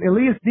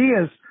 Elias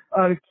Diaz,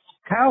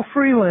 Kyle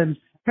Freeland,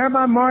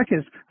 Herman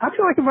Marquez. I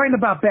feel like I'm writing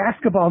about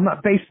basketball,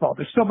 not baseball.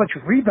 There's so much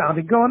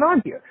rebounding going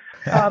on here.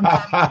 So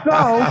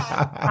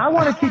I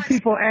want to keep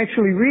people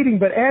actually reading.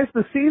 But as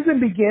the season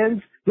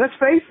begins, let's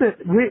face it,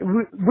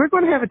 we're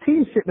going to have a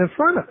team sitting in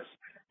front of us.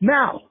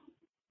 Now,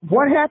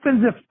 what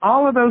happens if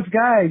all of those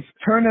guys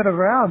turn it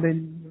around,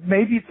 and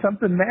maybe it's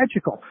something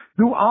magical?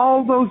 Do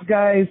all those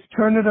guys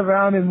turn it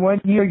around in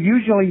 1 year?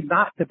 Usually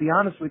not, to be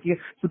honest with you.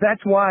 So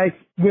that's why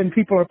when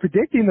people are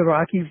predicting the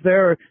Rockies,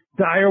 there are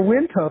dire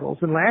win totals.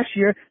 And last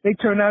year, they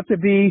turned out to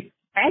be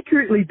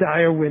accurately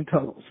dire win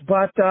totals.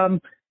 But,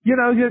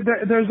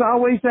 there's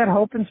always that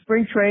hope in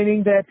spring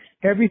training that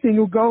everything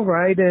will go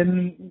right,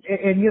 and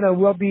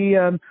we'll be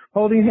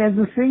holding hands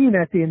and singing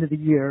at the end of the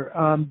year.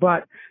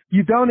 But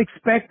you don't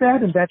expect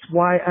that, and that's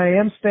why I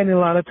am spending a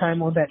lot of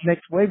time on that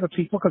next wave of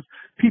people, because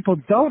people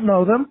don't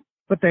know them,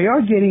 but they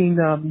are getting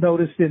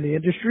noticed in the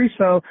industry.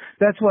 So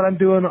that's what I'm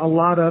doing a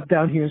lot of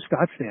down here in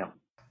Scottsdale.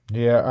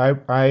 Yeah,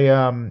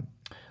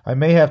 I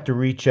may have to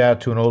reach out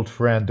to an old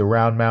friend, the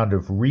round mound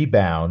of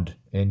rebound,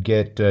 and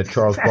get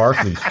Charles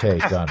Barkley's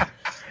take on it.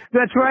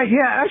 That's right.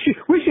 Yeah, actually,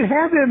 we should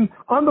have him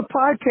on the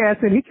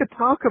podcast, and he could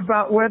talk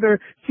about whether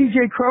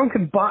C.J. Crone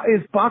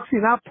is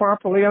boxing out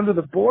properly under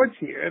the boards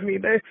here. I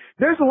mean,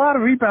 there's a lot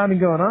of rebounding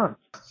going on.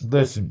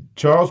 Listen,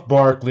 Charles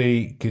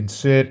Barkley can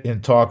sit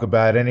and talk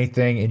about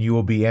anything, and you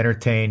will be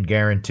entertained,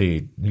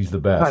 guaranteed. He's the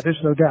best.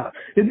 There's no doubt.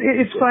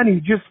 It's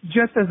funny,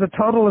 just as a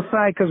total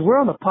aside, because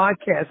we're on the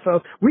podcast,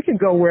 so we can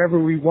go wherever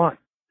we want.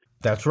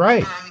 That's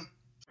right.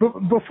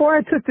 Before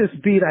I took this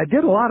beat, I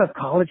did a lot of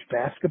college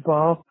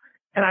basketball.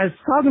 And I was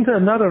talking to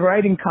another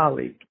writing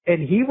colleague,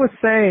 and he was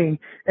saying,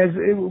 as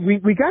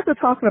we got to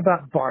talking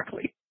about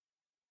Barkley,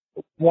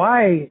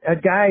 why a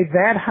guy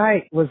that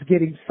height was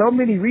getting so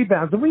many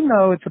rebounds. And we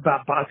know it's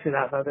about boxing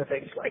out and other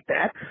things like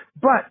that,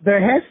 but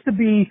there has to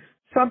be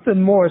something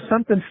more,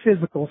 something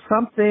physical,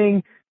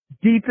 something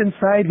deep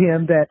inside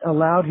him that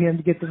allowed him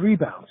to get the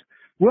rebounds.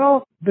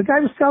 Well, the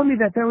guy was telling me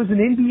that there was an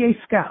NBA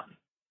scout,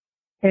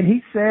 and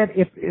he said,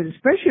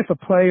 especially if a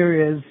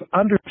player is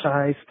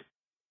undersized,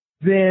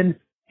 then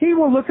he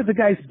will look at the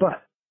guy's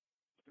butt.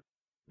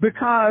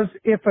 Because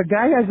if a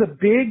guy has a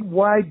big,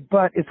 wide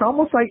butt, it's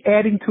almost like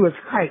adding to his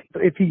height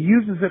if he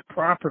uses it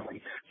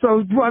properly.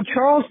 So while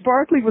Charles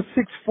Barkley was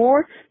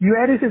 6'4", you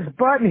added his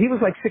butt, and he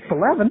was like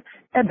 6'11",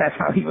 and that's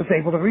how he was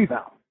able to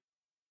rebound.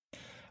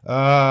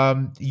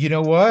 You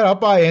know what? I'll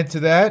buy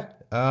into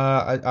that.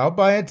 I'll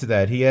buy into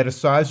that. He had a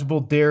sizable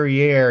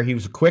derriere. He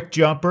was a quick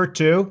jumper,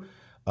 too.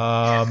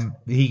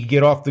 He could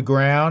get off the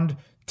ground.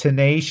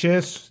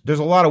 Tenacious. There's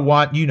a lot of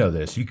want. You know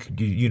this.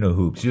 You know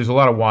hoops. There's a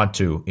lot of want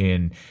to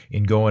in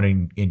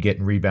going and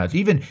getting rebounds.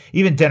 Even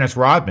Dennis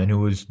Rodman,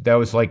 that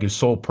was like his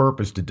sole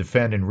purpose to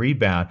defend and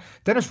rebound.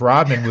 Dennis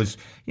Rodman was,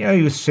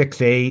 he was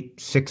 6'8",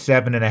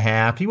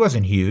 6'7.5". He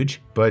wasn't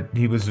huge, but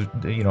he was a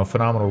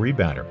phenomenal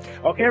rebounder.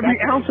 Okay,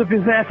 every ounce of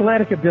his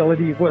athletic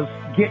ability was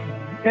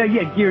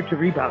geared to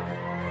rebound.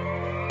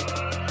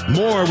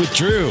 More with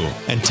Drew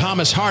and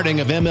Thomas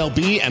Harding of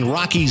MLB and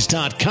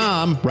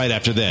Rockies.com right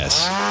after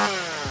this.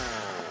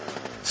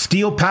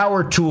 Steel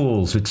Power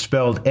Tools, it's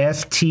spelled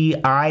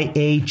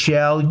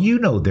STIHL. You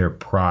know their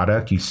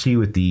product. You see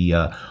with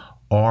the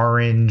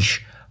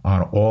orange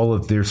on all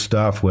of their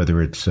stuff, whether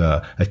it's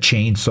a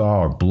chainsaw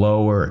or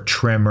blower, a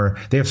trimmer.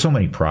 They have so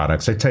many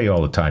products. I tell you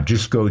all the time,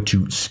 just go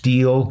to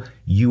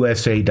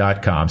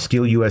steelusa.com,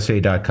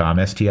 steelusa.com,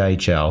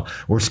 STIHL,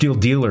 or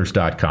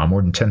steeldealers.com,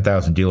 more than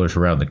 10,000 dealers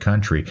around the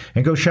country,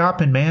 and go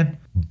shopping, man.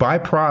 Buy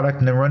product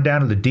and then run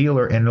down to the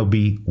dealer and it'll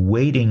be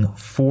waiting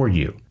for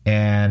you.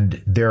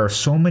 And there are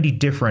so many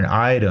different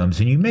items,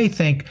 and you may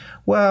think,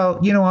 well,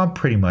 I'm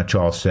pretty much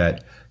all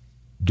set.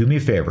 Do me a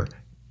favor.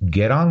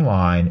 Get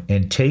online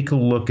and take a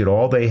look at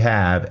all they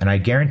have, and I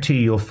guarantee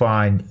you'll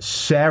find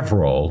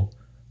several,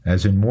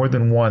 as in more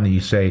than one, that you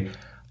say,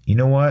 you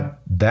know what,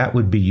 that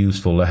would be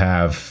useful to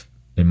have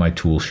in my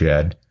tool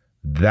shed.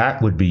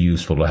 That would be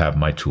useful to have in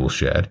my tool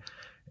shed.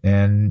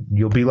 And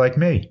you'll be like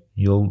me.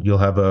 You'll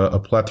have a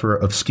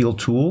plethora of steel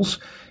tools,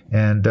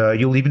 and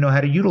you'll even know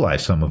how to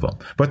utilize some of them.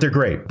 But they're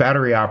great.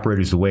 Battery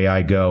operated is the way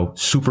I go.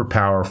 Super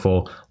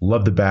powerful.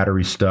 Love the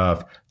battery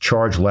stuff.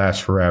 Charge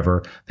lasts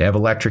forever. They have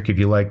electric if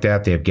you like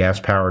that. They have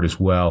gas powered as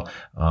well.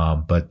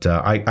 But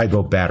I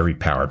go battery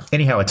powered.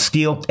 Anyhow, it's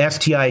Steel,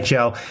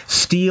 STIHL,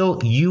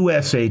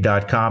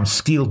 steelusa.com,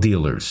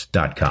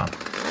 steeldealers.com.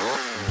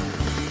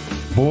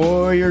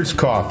 Boyer's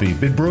Coffee,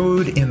 been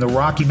brewed in the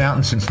Rocky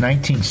Mountains since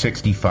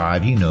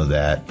 1965. You know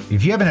that.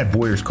 If you haven't had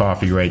Boyer's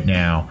Coffee right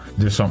now,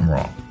 there's something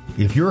wrong.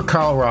 If you're a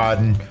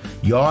Coloradan,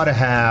 you ought to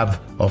have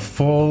a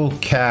full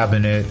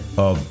cabinet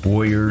of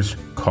Boyer's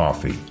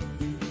Coffee.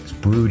 It's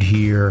brewed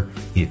here.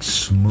 It's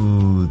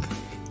smooth.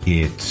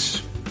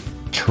 It's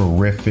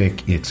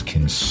terrific. It's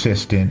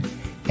consistent.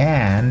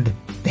 And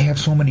they have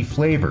so many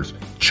flavors.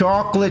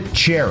 Chocolate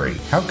cherry.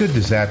 How good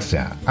does that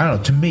sound? I don't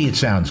know. To me, it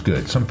sounds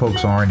good. Some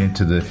folks aren't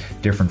into the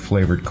different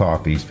flavored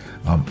coffees.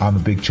 I'm a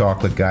big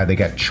chocolate guy. They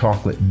got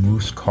chocolate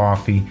mousse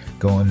coffee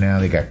going now.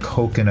 They got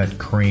coconut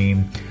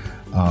cream.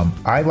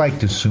 I like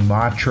the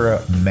Sumatra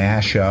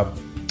mashup,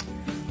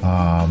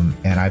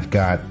 and I've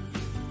got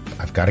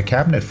a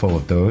cabinet full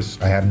of those.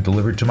 I have them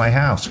delivered to my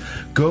house.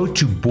 Go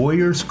to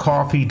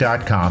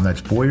BoyersCoffee.com.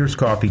 That's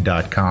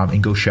BoyersCoffee.com,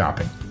 and go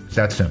shopping. It's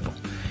that simple.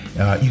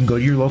 You can go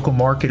to your local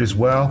market as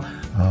well.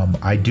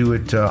 I do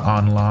it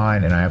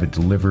online, and I have it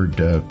delivered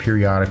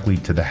periodically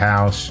to the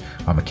house.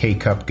 I'm a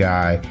K-Cup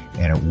guy,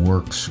 and it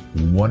works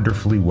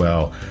wonderfully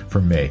well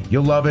for me.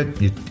 You'll love it.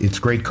 It's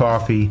great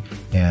coffee,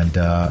 and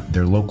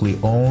they're locally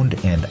owned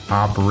and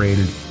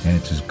operated, and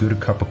it's as good a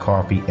cup of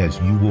coffee as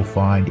you will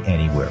find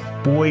anywhere.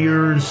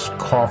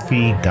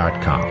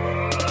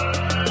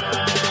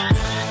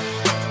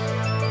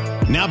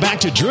 BoyersCoffee.com. Now back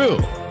to Drew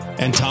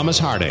and Thomas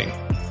Harding.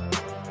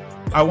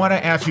 I want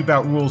to ask you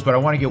about rules, but I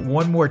want to get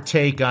one more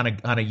take on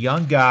a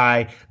young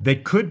guy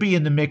that could be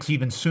in the mix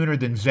even sooner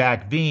than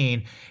Zach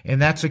Veen, and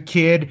that's a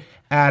kid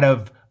out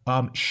of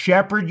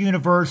Shepherd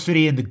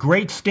University in the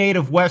great state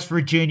of West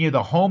Virginia,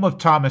 the home of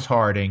Thomas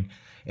Harding,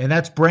 and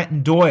that's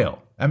Brenton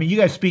Doyle. I mean, you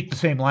guys speak the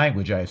same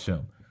language, I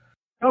assume.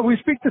 Oh, we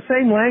speak the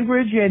same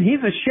language, and he's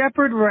a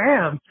Shepherd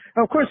Ram.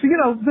 Of course,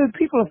 the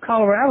people of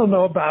Colorado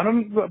know about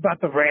him,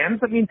 about the Rams.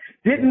 I mean,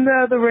 didn't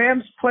the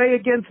Rams play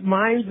against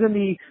Mines in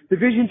the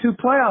Division II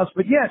playoffs?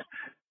 But yes,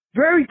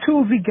 very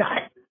toolsy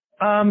guy.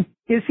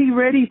 Is he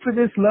ready for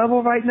this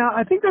level right now?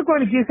 I think they're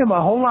going to give him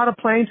a whole lot of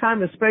playing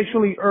time,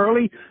 especially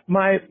early.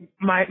 My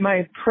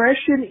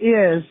impression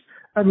is,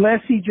 unless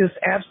he just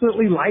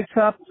absolutely lights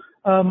up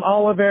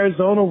all of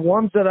Arizona,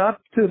 warms it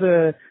up to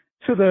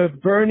the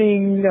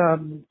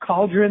burning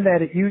cauldron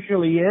that it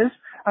usually is,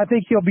 I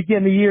think he'll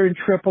begin the year in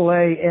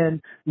AAA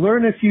and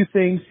learn a few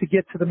things to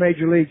get to the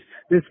major leagues.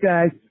 This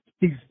guy,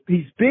 he's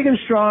big and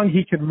strong.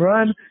 He can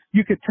run.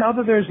 You could tell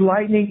that there's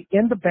lightning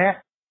in the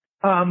bat.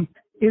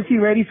 Is he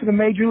ready for the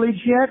major leagues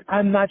yet?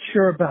 I'm not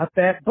sure about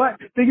that. But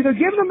they're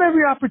giving him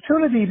every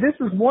opportunity. This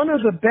is one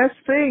of the best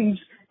things,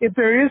 if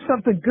there is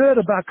something good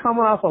about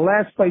coming off a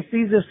last place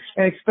season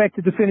and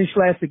expected to finish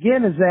last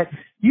again, is that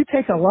you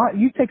take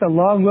a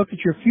long look at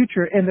your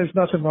future, and there's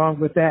nothing wrong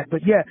with that.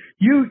 But yeah,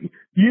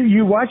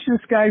 you watch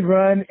this guy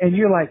run and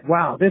you're like,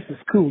 wow, this is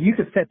cool. You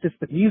could set this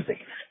to music.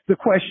 The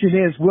question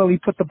is, will he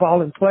put the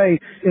ball in play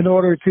in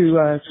order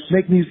to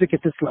make music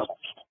at this level?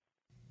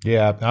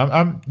 Yeah,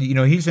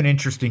 he's an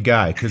interesting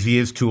guy because he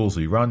is toolsy.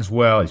 He runs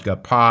well. He's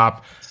got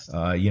pop.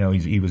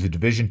 He was a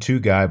Division II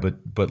guy,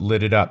 but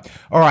lit it up.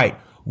 All right,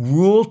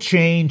 rule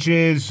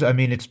changes. I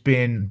mean, it's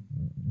been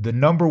the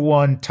number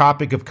one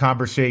topic of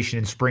conversation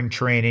in spring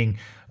training,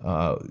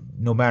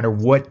 no matter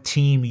what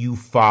team you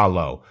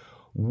follow.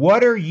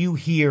 What are you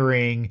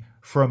hearing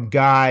from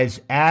guys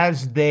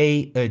as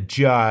they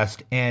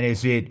adjust, and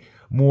is it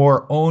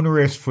more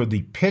onerous for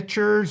the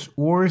pitchers,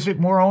 or is it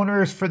more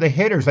onerous for the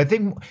hitters? I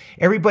think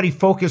everybody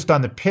focused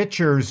on the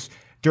pitchers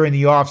during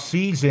the off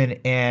season,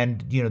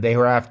 and they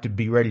have to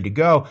be ready to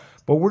go.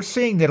 But we're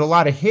seeing that a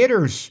lot of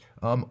hitters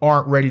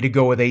aren't ready to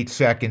go with 8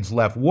 seconds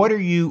left. What are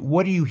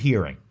you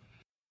hearing?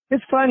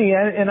 It's funny,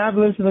 and I've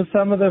listened to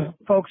some of the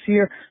folks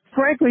here,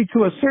 frankly,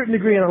 to a certain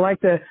degree, and I'd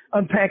like to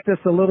unpack this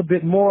a little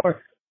bit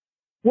more.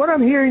 What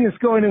I'm hearing is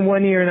going in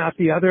one ear and out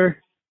the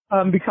other,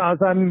 because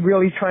I'm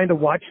really trying to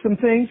watch some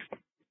things.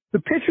 The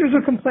pitchers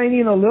are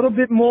complaining a little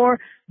bit more,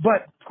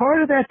 but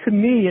part of that, to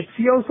me, it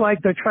feels like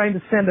they're trying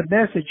to send a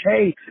message,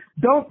 hey,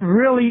 don't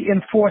really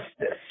enforce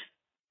this.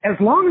 As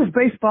long as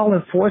baseball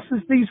enforces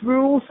these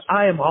rules,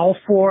 I am all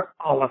for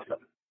all of them.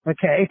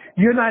 Okay?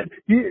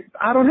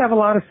 I don't have a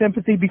lot of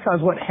sympathy,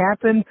 because what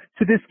happened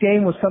to this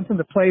game was something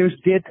the players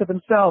did to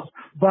themselves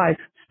by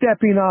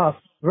stepping off,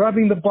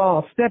 rubbing the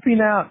ball,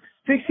 stepping out,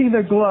 fixing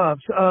their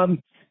gloves,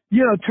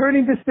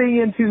 turning this thing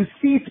into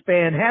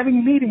C-SPAN,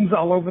 having meetings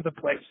all over the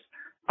place.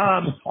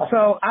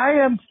 So I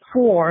am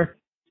for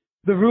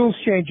the rules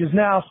changes.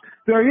 Now,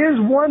 there is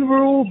one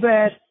rule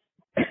that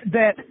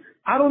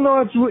I don't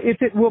know if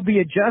it will be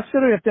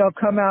adjusted, or if they'll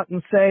come out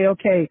and say,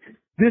 okay,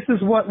 this is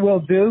what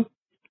we'll do.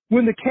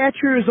 When the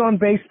catcher is on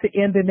base to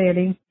end an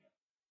inning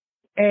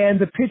and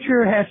the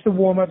pitcher has to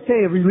warm up,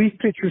 say a relief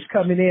pitcher's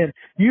coming in,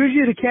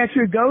 usually the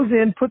catcher goes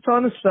in, puts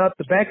on a stuff,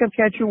 the backup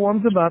catcher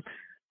warms him up,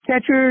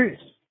 catcher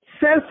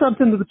says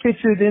something to the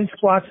pitcher, then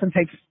squats and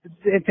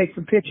takes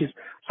some pitches.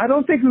 I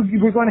don't think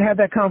we're going to have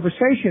that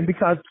conversation,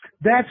 because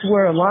that's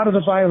where a lot of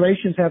the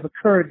violations have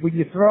occurred. When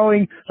you're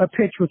throwing a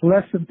pitch with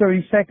less than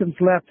 30 seconds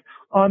left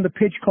on the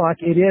pitch clock,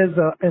 it is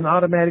an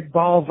automatic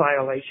ball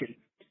violation.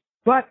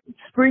 But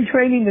spring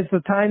training is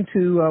the time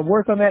to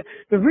work on that.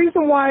 The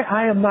reason why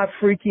I am not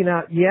freaking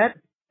out yet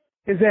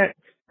is that,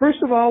 first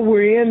of all,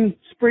 we're in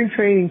spring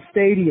training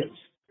stadiums,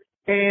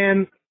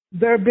 and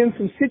there have been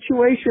some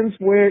situations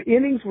where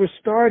innings were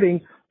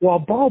starting while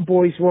ball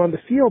boys were on the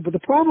field. But the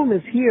problem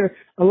is here,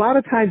 a lot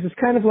of times it's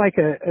kind of like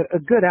a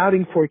good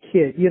outing for a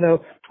kid,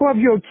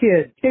 12-year-old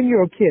kid,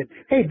 10-year-old kid.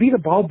 Hey, be the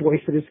ball boy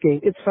for this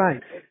game. It's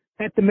fine.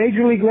 At the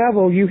major league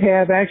level, you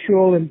have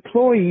actual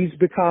employees,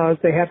 because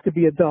they have to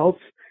be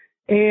adults.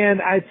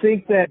 And I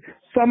think that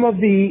some of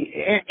the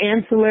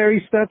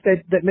ancillary stuff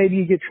that maybe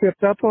you get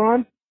tripped up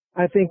on,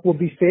 I think will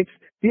be fixed.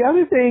 The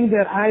other thing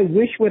that I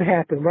wish would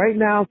happen right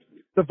now,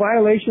 the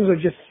violations are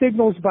just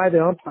signals by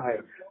the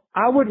umpire.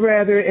 I would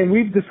rather, and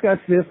we've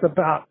discussed this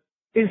about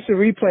instant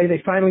replay,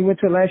 they finally went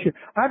to last year.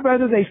 I'd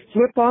rather they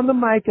flip on the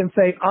mic and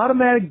say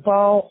automatic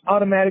ball,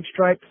 automatic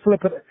strike,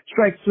 flip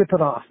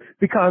it off.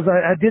 Because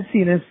I did see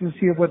an instance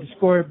here where the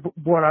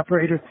scoreboard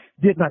operator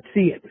did not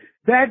see it.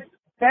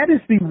 That is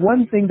the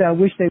one thing that I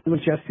wish they would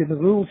adjust in the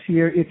rules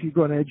here, if you're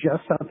going to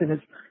adjust something, is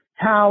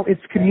how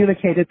it's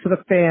communicated to the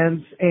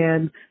fans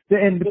and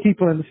the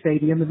people in the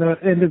stadium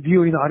and the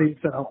viewing audience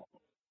at home.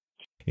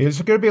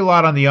 There's going to be a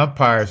lot on the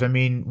umpires. I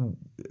mean,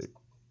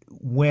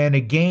 when a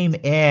game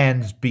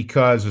ends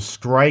because a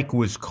strike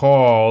was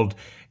called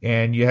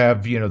and you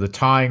have, the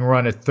tying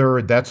run at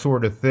third, that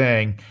sort of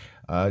thing,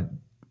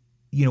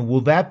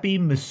 will that be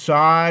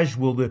massaged?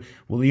 Will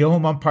the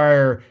home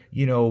umpire,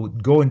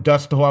 go and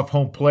dust off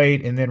home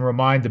plate and then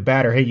remind the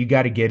batter, hey, you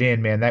got to get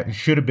in, man. That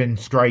should have been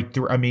strike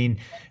three. I mean,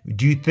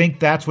 do you think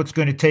that's what's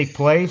going to take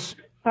place?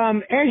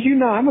 As you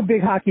know, I'm a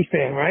big hockey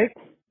fan, right?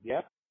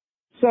 Yep.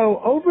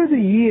 So over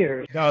the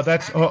years, no,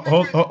 that's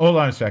hold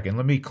on a second.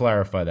 Let me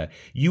clarify that.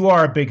 You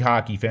are a big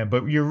hockey fan,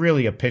 but you're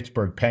really a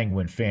Pittsburgh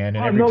Penguin fan,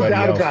 and everybody no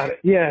doubt else. about it.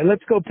 Yeah,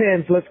 let's go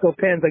Pens. Let's go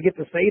Pens. I get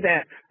to say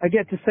that.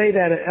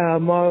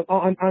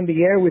 On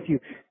the air with you.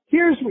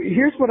 Here's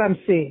what I'm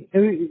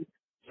seeing.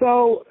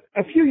 So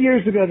a few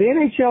years ago, the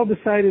NHL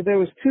decided there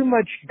was too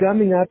much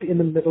gumming up in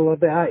the middle of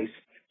the ice.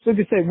 So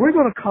they said, we're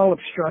going to call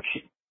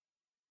obstruction.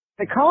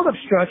 They called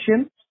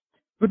obstruction.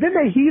 But then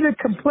they heated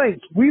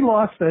complaints. We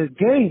lost the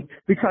game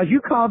because you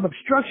called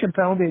obstruction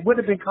penalty. It would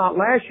have been caught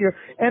last year.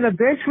 And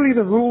eventually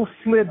the rules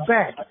slid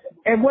back.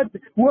 And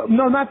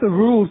no, not the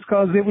rules,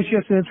 because it was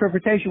just an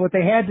interpretation. What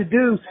they had to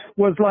do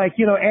was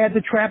add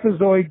the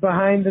trapezoid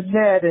behind the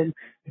net and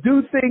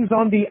do things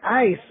on the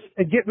ice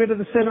and get rid of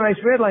the center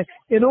ice red line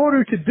in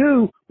order to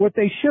do what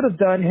they should have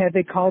done had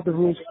they called the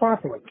rules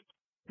properly.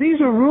 These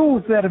are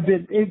rules that have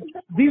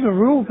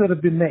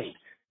been made.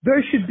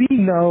 There should be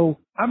no,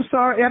 I'm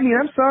sorry,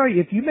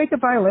 if you make a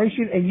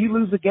violation and you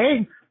lose a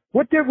game,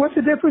 what's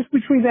the difference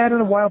between that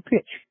and a wild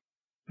pitch?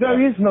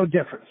 There is no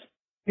difference.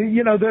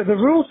 The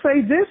rules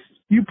say this,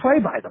 you play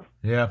by them.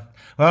 Yeah.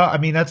 Well, I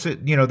mean, that's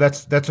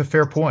a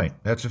fair point.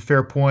 That's a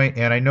fair point.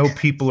 And I know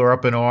people are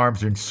up in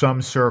arms in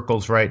some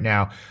circles right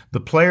now. The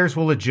players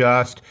will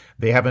adjust.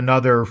 They have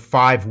another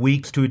 5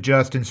 weeks to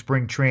adjust in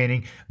spring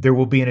training. There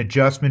will be an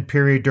adjustment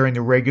period during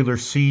the regular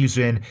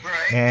season.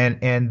 Right.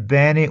 And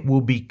then it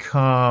will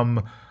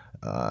become,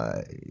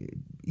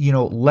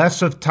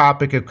 less of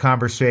topic of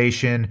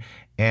conversation.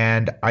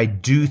 And I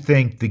do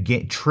think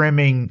the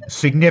trimming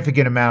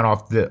significant amount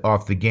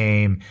off the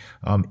game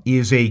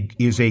is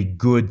a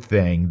good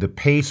thing. The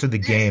pace of the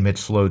game had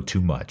slowed too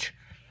much.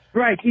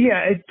 Right.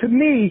 Yeah. To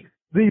me,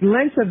 the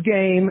length of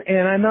game,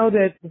 and I know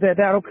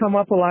that'll come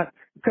up a lot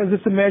because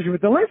it's a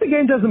measurement. The length of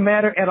game doesn't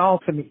matter at all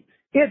to me.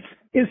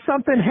 It's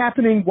something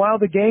happening while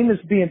the game is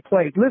being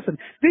played. Listen,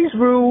 these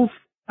rules,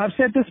 I've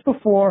said this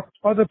before,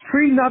 are the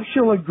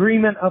prenuptial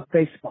agreement of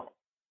baseball.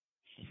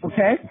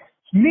 Okay?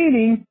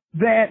 Meaning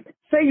that,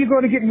 say you're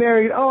going to get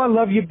married. Oh, I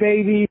love you,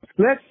 baby.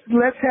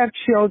 Let's have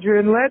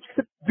children. Let's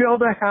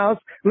build a house.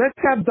 Let's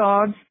have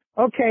dogs.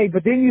 Okay,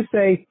 but then you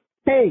say,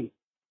 hey,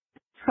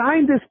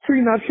 sign this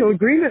prenuptial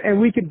agreement and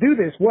we can do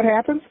this. What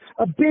happens?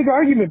 A big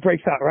argument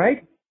breaks out,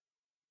 right?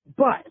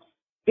 But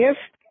if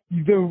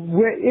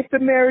the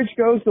marriage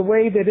goes the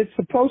way that it's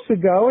supposed to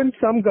go, and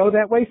some go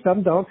that way,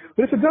 some don't,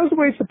 but if it goes the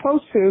way it's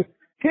supposed to,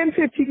 10,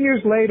 15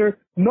 years later,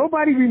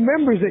 nobody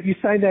remembers that you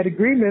signed that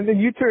agreement, and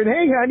you turn,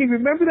 hey, honey,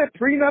 remember that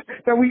prenup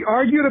that we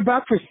argued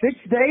about for 6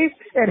 days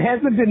and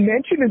hasn't been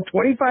mentioned in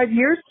 25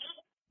 years?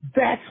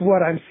 That's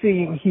what I'm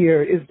seeing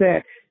here, is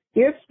that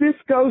if this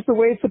goes the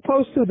way it's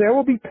supposed to, there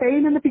will be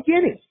pain in the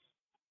beginning.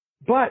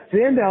 But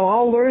then they'll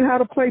all learn how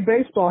to play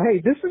baseball. Hey,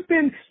 this has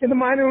been in the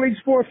minor leagues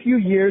for a few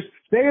years.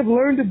 They have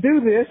learned to do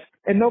this,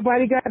 and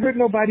nobody got hurt,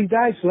 nobody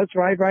died, so let's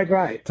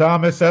ride.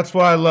 Thomas, that's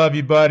why I love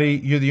you, buddy.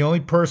 You're the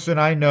only person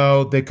I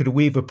know that could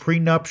weave a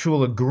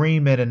prenuptial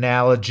agreement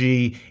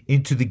analogy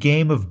into the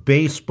game of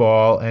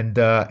baseball and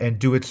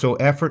do it so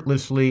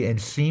effortlessly and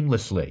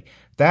seamlessly.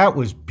 That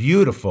was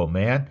beautiful,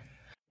 man.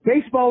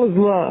 Baseball is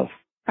love.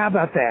 How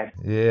about that?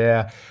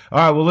 Yeah. All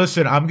right. Well,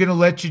 listen, I'm going to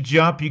let you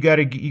jump. You got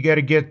to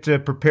get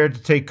prepared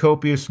to take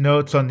copious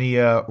notes on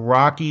the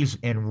Rockies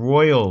and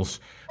Royals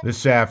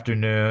this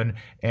afternoon.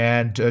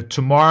 And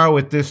tomorrow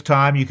at this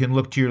time, you can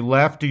look to your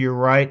left or your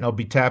right, and I'll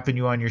be tapping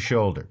you on your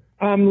shoulder.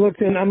 I'm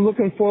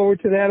looking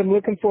forward to that. I'm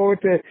looking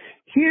forward to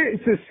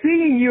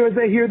seeing you as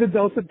I hear the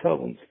dulcet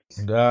tones.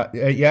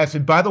 Yes,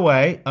 and by the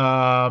way,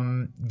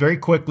 very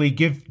quickly,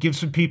 give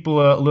some people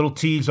a little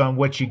tease on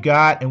what you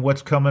got and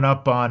what's coming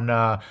up on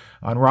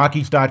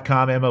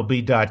Rockies.com,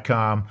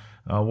 MLB.com.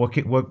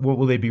 What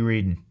will they be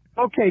reading?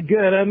 Okay,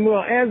 good.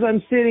 As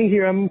I'm sitting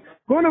here, I'm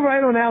going to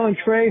write on Alan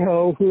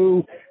Trejo,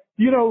 who,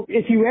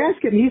 if you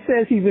ask him, he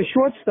says he's a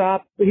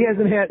shortstop, but he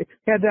hasn't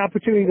had the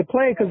opportunity to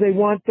play because they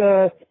want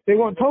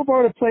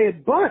Tovar to play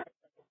it. But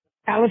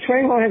Alan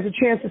Trejo has a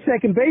chance at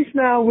second base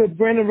now with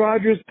Brendan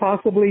Rodgers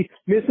possibly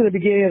missing the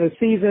beginning of the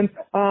season.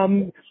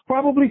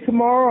 Probably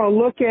tomorrow I'll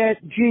look at,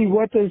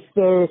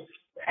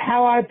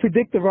 how I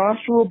predict the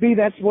roster will be.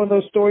 That's one of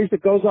those stories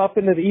that goes off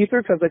into the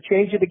ether because I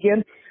change it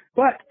again.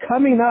 But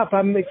coming up,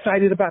 I'm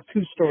excited about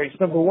two stories.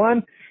 Number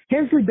one,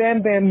 Hensley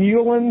Bam Bam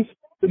Mullins,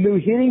 the new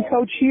hitting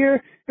coach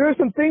here. There are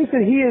some things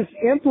that he has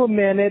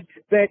implemented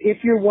that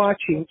if you're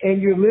watching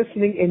and you're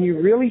listening and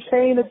you're really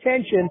paying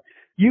attention,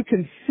 you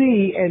can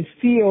see and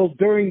feel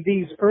during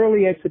these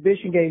early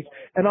exhibition games.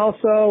 And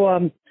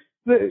also,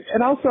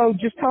 and also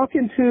just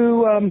talking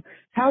to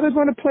how they're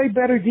going to play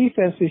better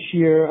defense this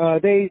year.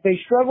 They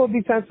struggled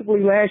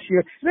defensively last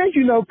year. And as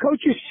you know,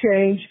 coaches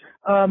change.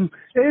 And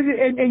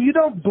you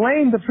don't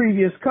blame the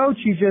previous coach.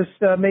 You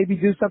just maybe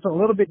do something a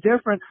little bit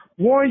different.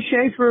 Warren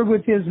Schaefer,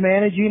 with his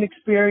managing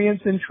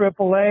experience in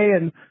AAA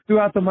and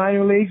throughout the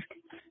minor leagues,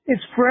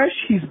 it's fresh.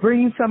 He's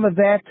bringing some of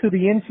that to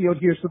the infield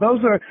here. So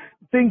those are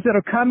things that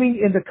are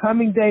coming in the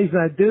coming days.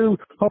 I do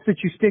hope that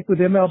you stick with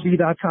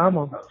MLB.com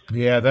on those.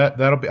 Yeah,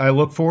 that'll be. I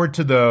look forward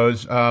to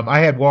those. I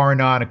had Warren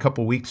on a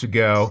couple weeks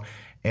ago,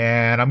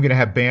 and I'm going to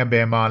have Bam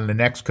Bam on in the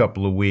next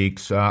couple of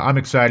weeks. I'm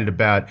excited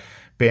about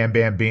Bam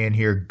Bam being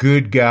here.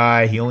 Good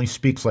guy. He only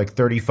speaks like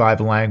 35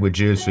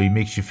 languages, so he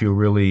makes you feel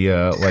really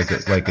like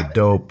a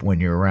dope when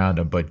you're around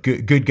him. But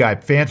good guy.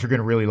 Fans are going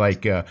to really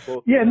like. Yeah,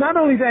 not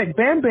only that,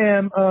 Bam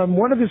Bam,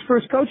 one of his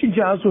first coaching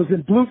jobs was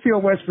in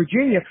Bluefield, West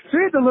Virginia, so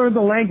he had to learn the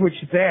language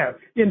there.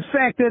 In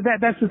fact,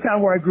 that's the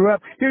town where I grew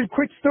up. Here's a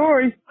quick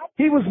story.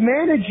 He was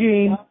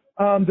managing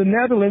the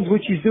Netherlands,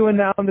 which he's doing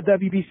now in the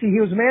WBC. He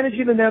was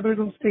managing the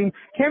Netherlands team.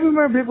 Can't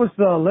remember if it was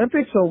the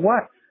Olympics or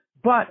what,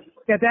 but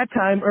at that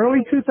time, early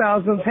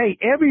 2000s, hey,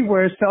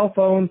 everywhere cell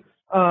phone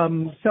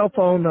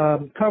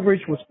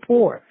coverage was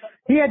poor.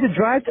 He had to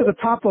drive to the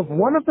top of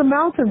one of the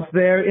mountains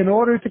there in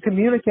order to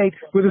communicate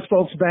with his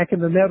folks back in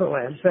the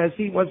Netherlands, as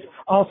he was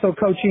also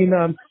coaching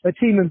a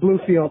team in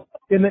Bluefield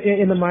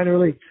in the minor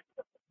leagues.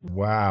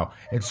 Wow.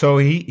 And so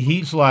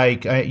he's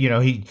like,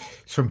 he's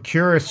from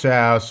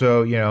Curacao,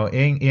 so,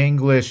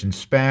 English and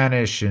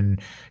Spanish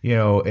and,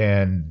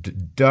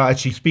 and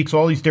Dutch. He speaks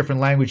all these different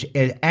languages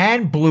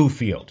and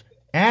Bluefield.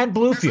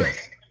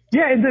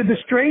 Yeah, and the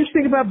strange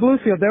thing about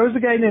Bluefield, there was a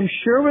guy named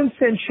Sherwin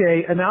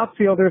Senche, an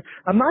outfielder.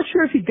 I'm not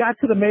sure if he got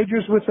to the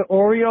majors with the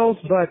Orioles,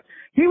 but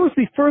he was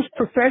the first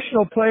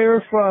professional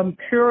player from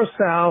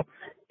Curacao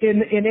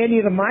in any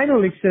of the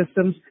minor league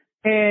systems.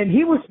 And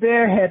he was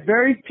there, had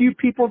very few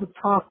people to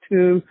talk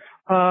to,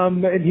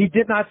 and he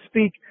did not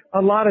speak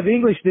a lot of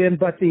English then,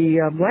 but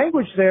the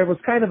language there was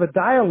kind of a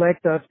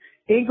dialect of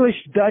English,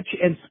 Dutch,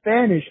 and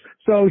Spanish.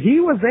 So he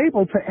was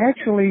able to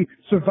actually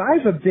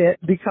survive a bit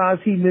because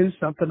he knew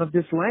something of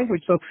this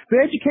language. So the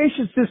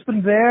education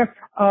system there,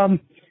 I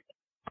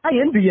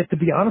envy it, to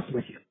be honest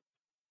with you.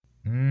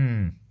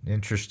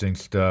 Interesting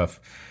stuff.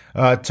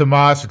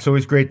 Tomas, it's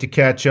always great to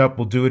catch up.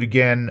 We'll do it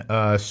again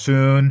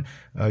soon.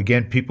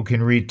 Again, people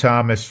can read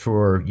Thomas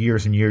for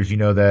years and years. You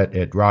know that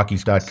at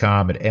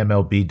Rockies.com, at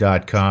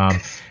MLB.com.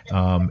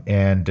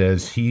 And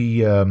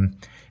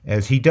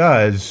as he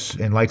does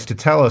and likes to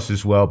tell us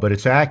as well, but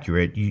it's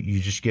accurate,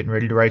 you're just getting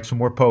ready to write some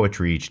more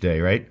poetry each day,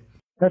 right?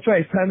 That's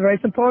right. It's time to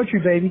write some poetry,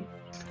 baby.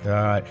 All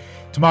right.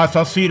 Tomas,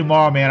 I'll see you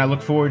tomorrow, man. I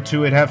look forward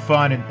to it. Have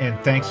fun, and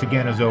thanks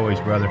again as always,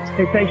 brother.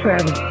 Hey, thanks for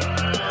having me.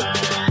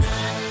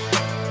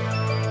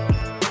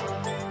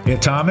 Yeah,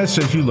 Thomas,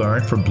 as you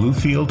learned, from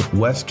Bluefield,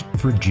 West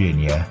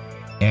Virginia,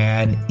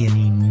 and an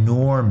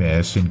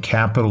enormous, in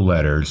capital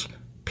letters,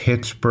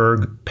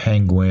 Pittsburgh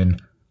Penguin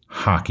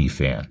hockey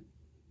fan.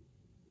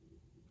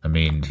 I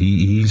mean,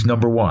 he's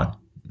number one.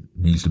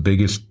 He's the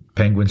biggest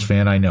Penguins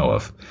fan I know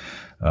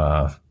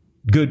of.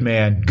 Good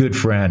man, good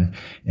friend.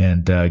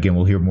 And again,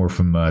 we'll hear more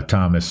from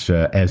Thomas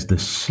as the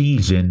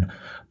season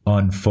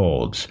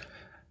unfolds.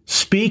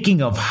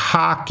 Speaking of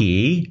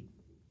hockey,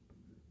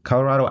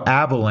 Colorado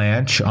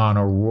Avalanche on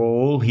a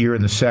roll here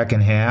in the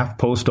second half,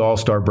 post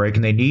All-Star break,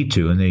 and they need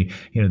to. And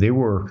they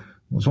were, it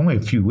was only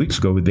a few weeks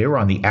ago, but they were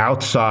on the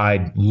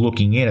outside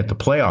looking in at the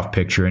playoff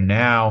picture, and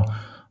now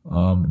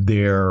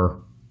they're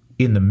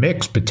in the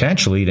mix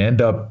potentially to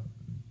end up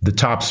the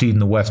top seed in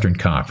the Western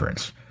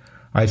Conference.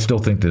 I still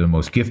think they're the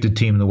most gifted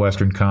team in the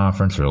Western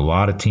Conference. There are a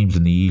lot of teams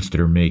in the East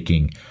that are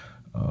making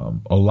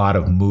a lot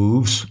of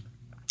moves,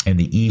 and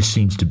the East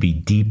seems to be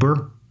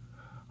deeper.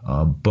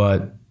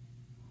 But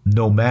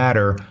no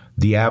matter,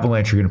 the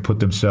Avalanche are going to put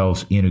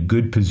themselves in a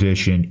good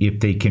position if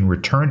they can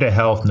return to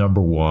health,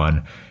 number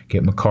one,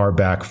 get Makar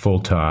back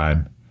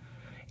full-time.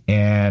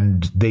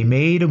 And they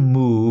made a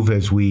move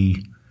as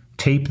we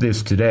tape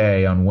this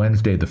today on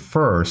Wednesday the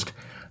 1st.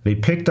 They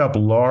picked up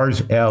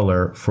Lars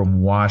Eller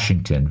from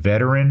Washington,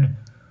 veteran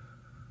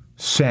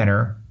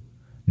center.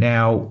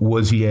 Now,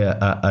 was he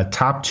a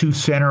top two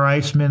center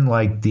iceman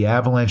like the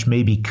Avalanche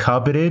maybe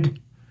coveted?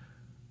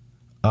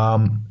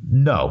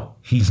 No,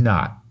 he's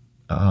not.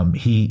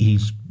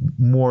 He's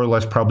more or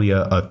less probably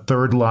a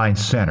third-line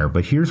center.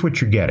 But here's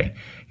what you're getting.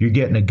 You're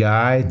getting a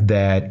guy,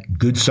 that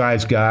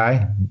good-sized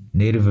guy,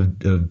 native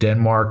of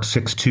Denmark,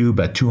 6'2",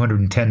 about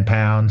 210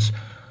 pounds.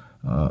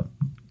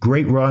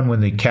 Great run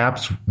when the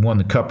Caps won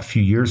the Cup a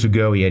few years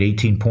ago. He had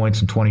 18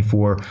 points in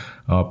 24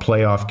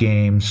 playoff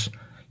games.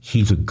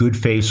 He's a good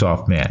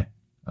face-off man.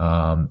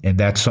 And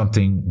that's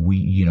something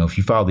if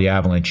you follow the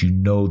Avalanche,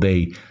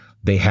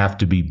 they have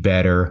to be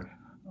better.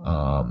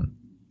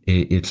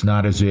 It's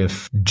not as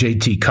if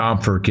JT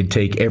Compher can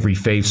take every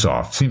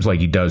face-off. Seems like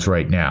he does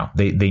right now.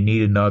 They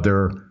need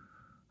another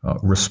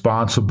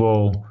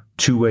responsible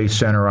two-way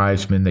center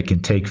iceman that can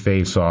take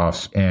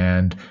face-offs,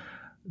 and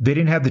they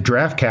didn't have the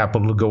draft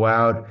capital to go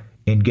out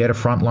and get a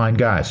frontline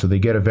guy. So they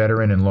get a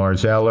veteran in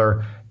Lars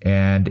Eller,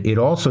 And it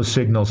also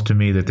signals to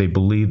me that they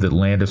believe that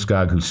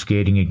Landeskog, who's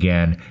skating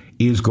again,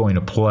 is going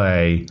to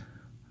play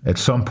at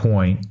some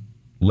point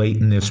late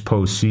in this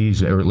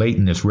postseason or late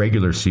in this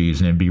regular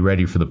season and be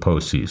ready for the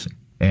postseason.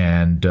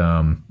 And,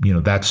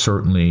 that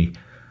certainly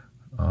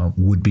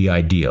would be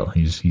ideal.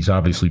 He's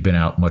obviously been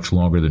out much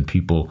longer than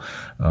people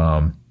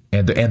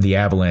and the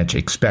Avalanche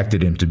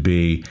expected him to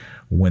be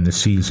when the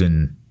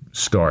season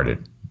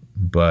started.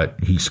 But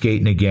he's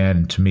skating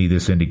again. To me,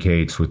 this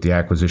indicates with the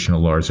acquisition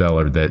of Lars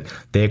Eller that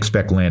they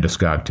expect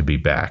Landeskog to be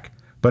back.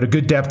 But a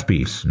good depth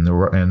piece. And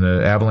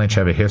the Avalanche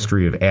have a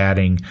history of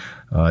adding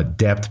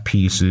depth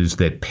pieces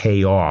that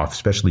pay off,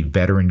 especially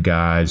veteran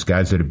guys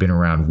that have been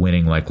around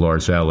winning like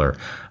Lars Eller.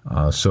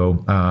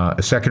 So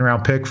a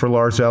second-round pick for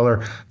Lars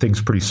Eller, I think it's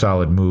a pretty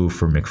solid move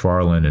for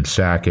McFarland and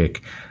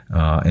Sakic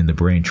and the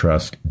Brain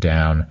Trust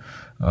down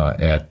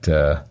at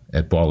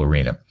Ball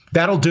Arena.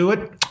 That'll do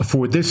it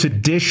for this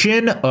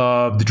edition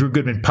of the Drew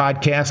Goodman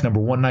Podcast. Number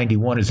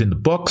 191 is in the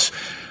books.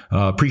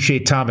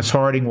 Appreciate Thomas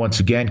Harding. Once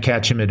again,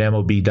 catch him at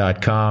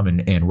MLB.com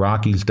and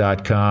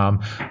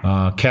Rockies.com.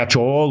 Catch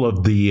all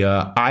of the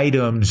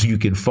items you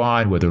can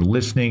find, whether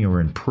listening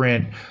or in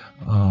print,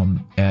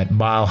 at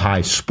Mile High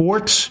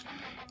Sports.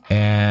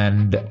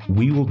 And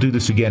we will do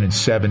this again in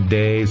 7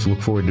 days.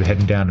 Look forward to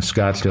heading down to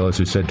Scottsdale, as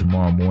I said,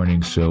 tomorrow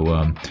morning. So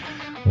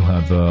we'll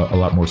have a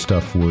lot more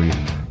stuff for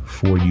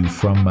you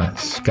from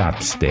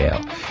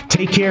Scottsdale.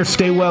 Take care.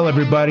 Stay well,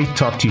 everybody.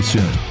 Talk to you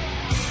soon.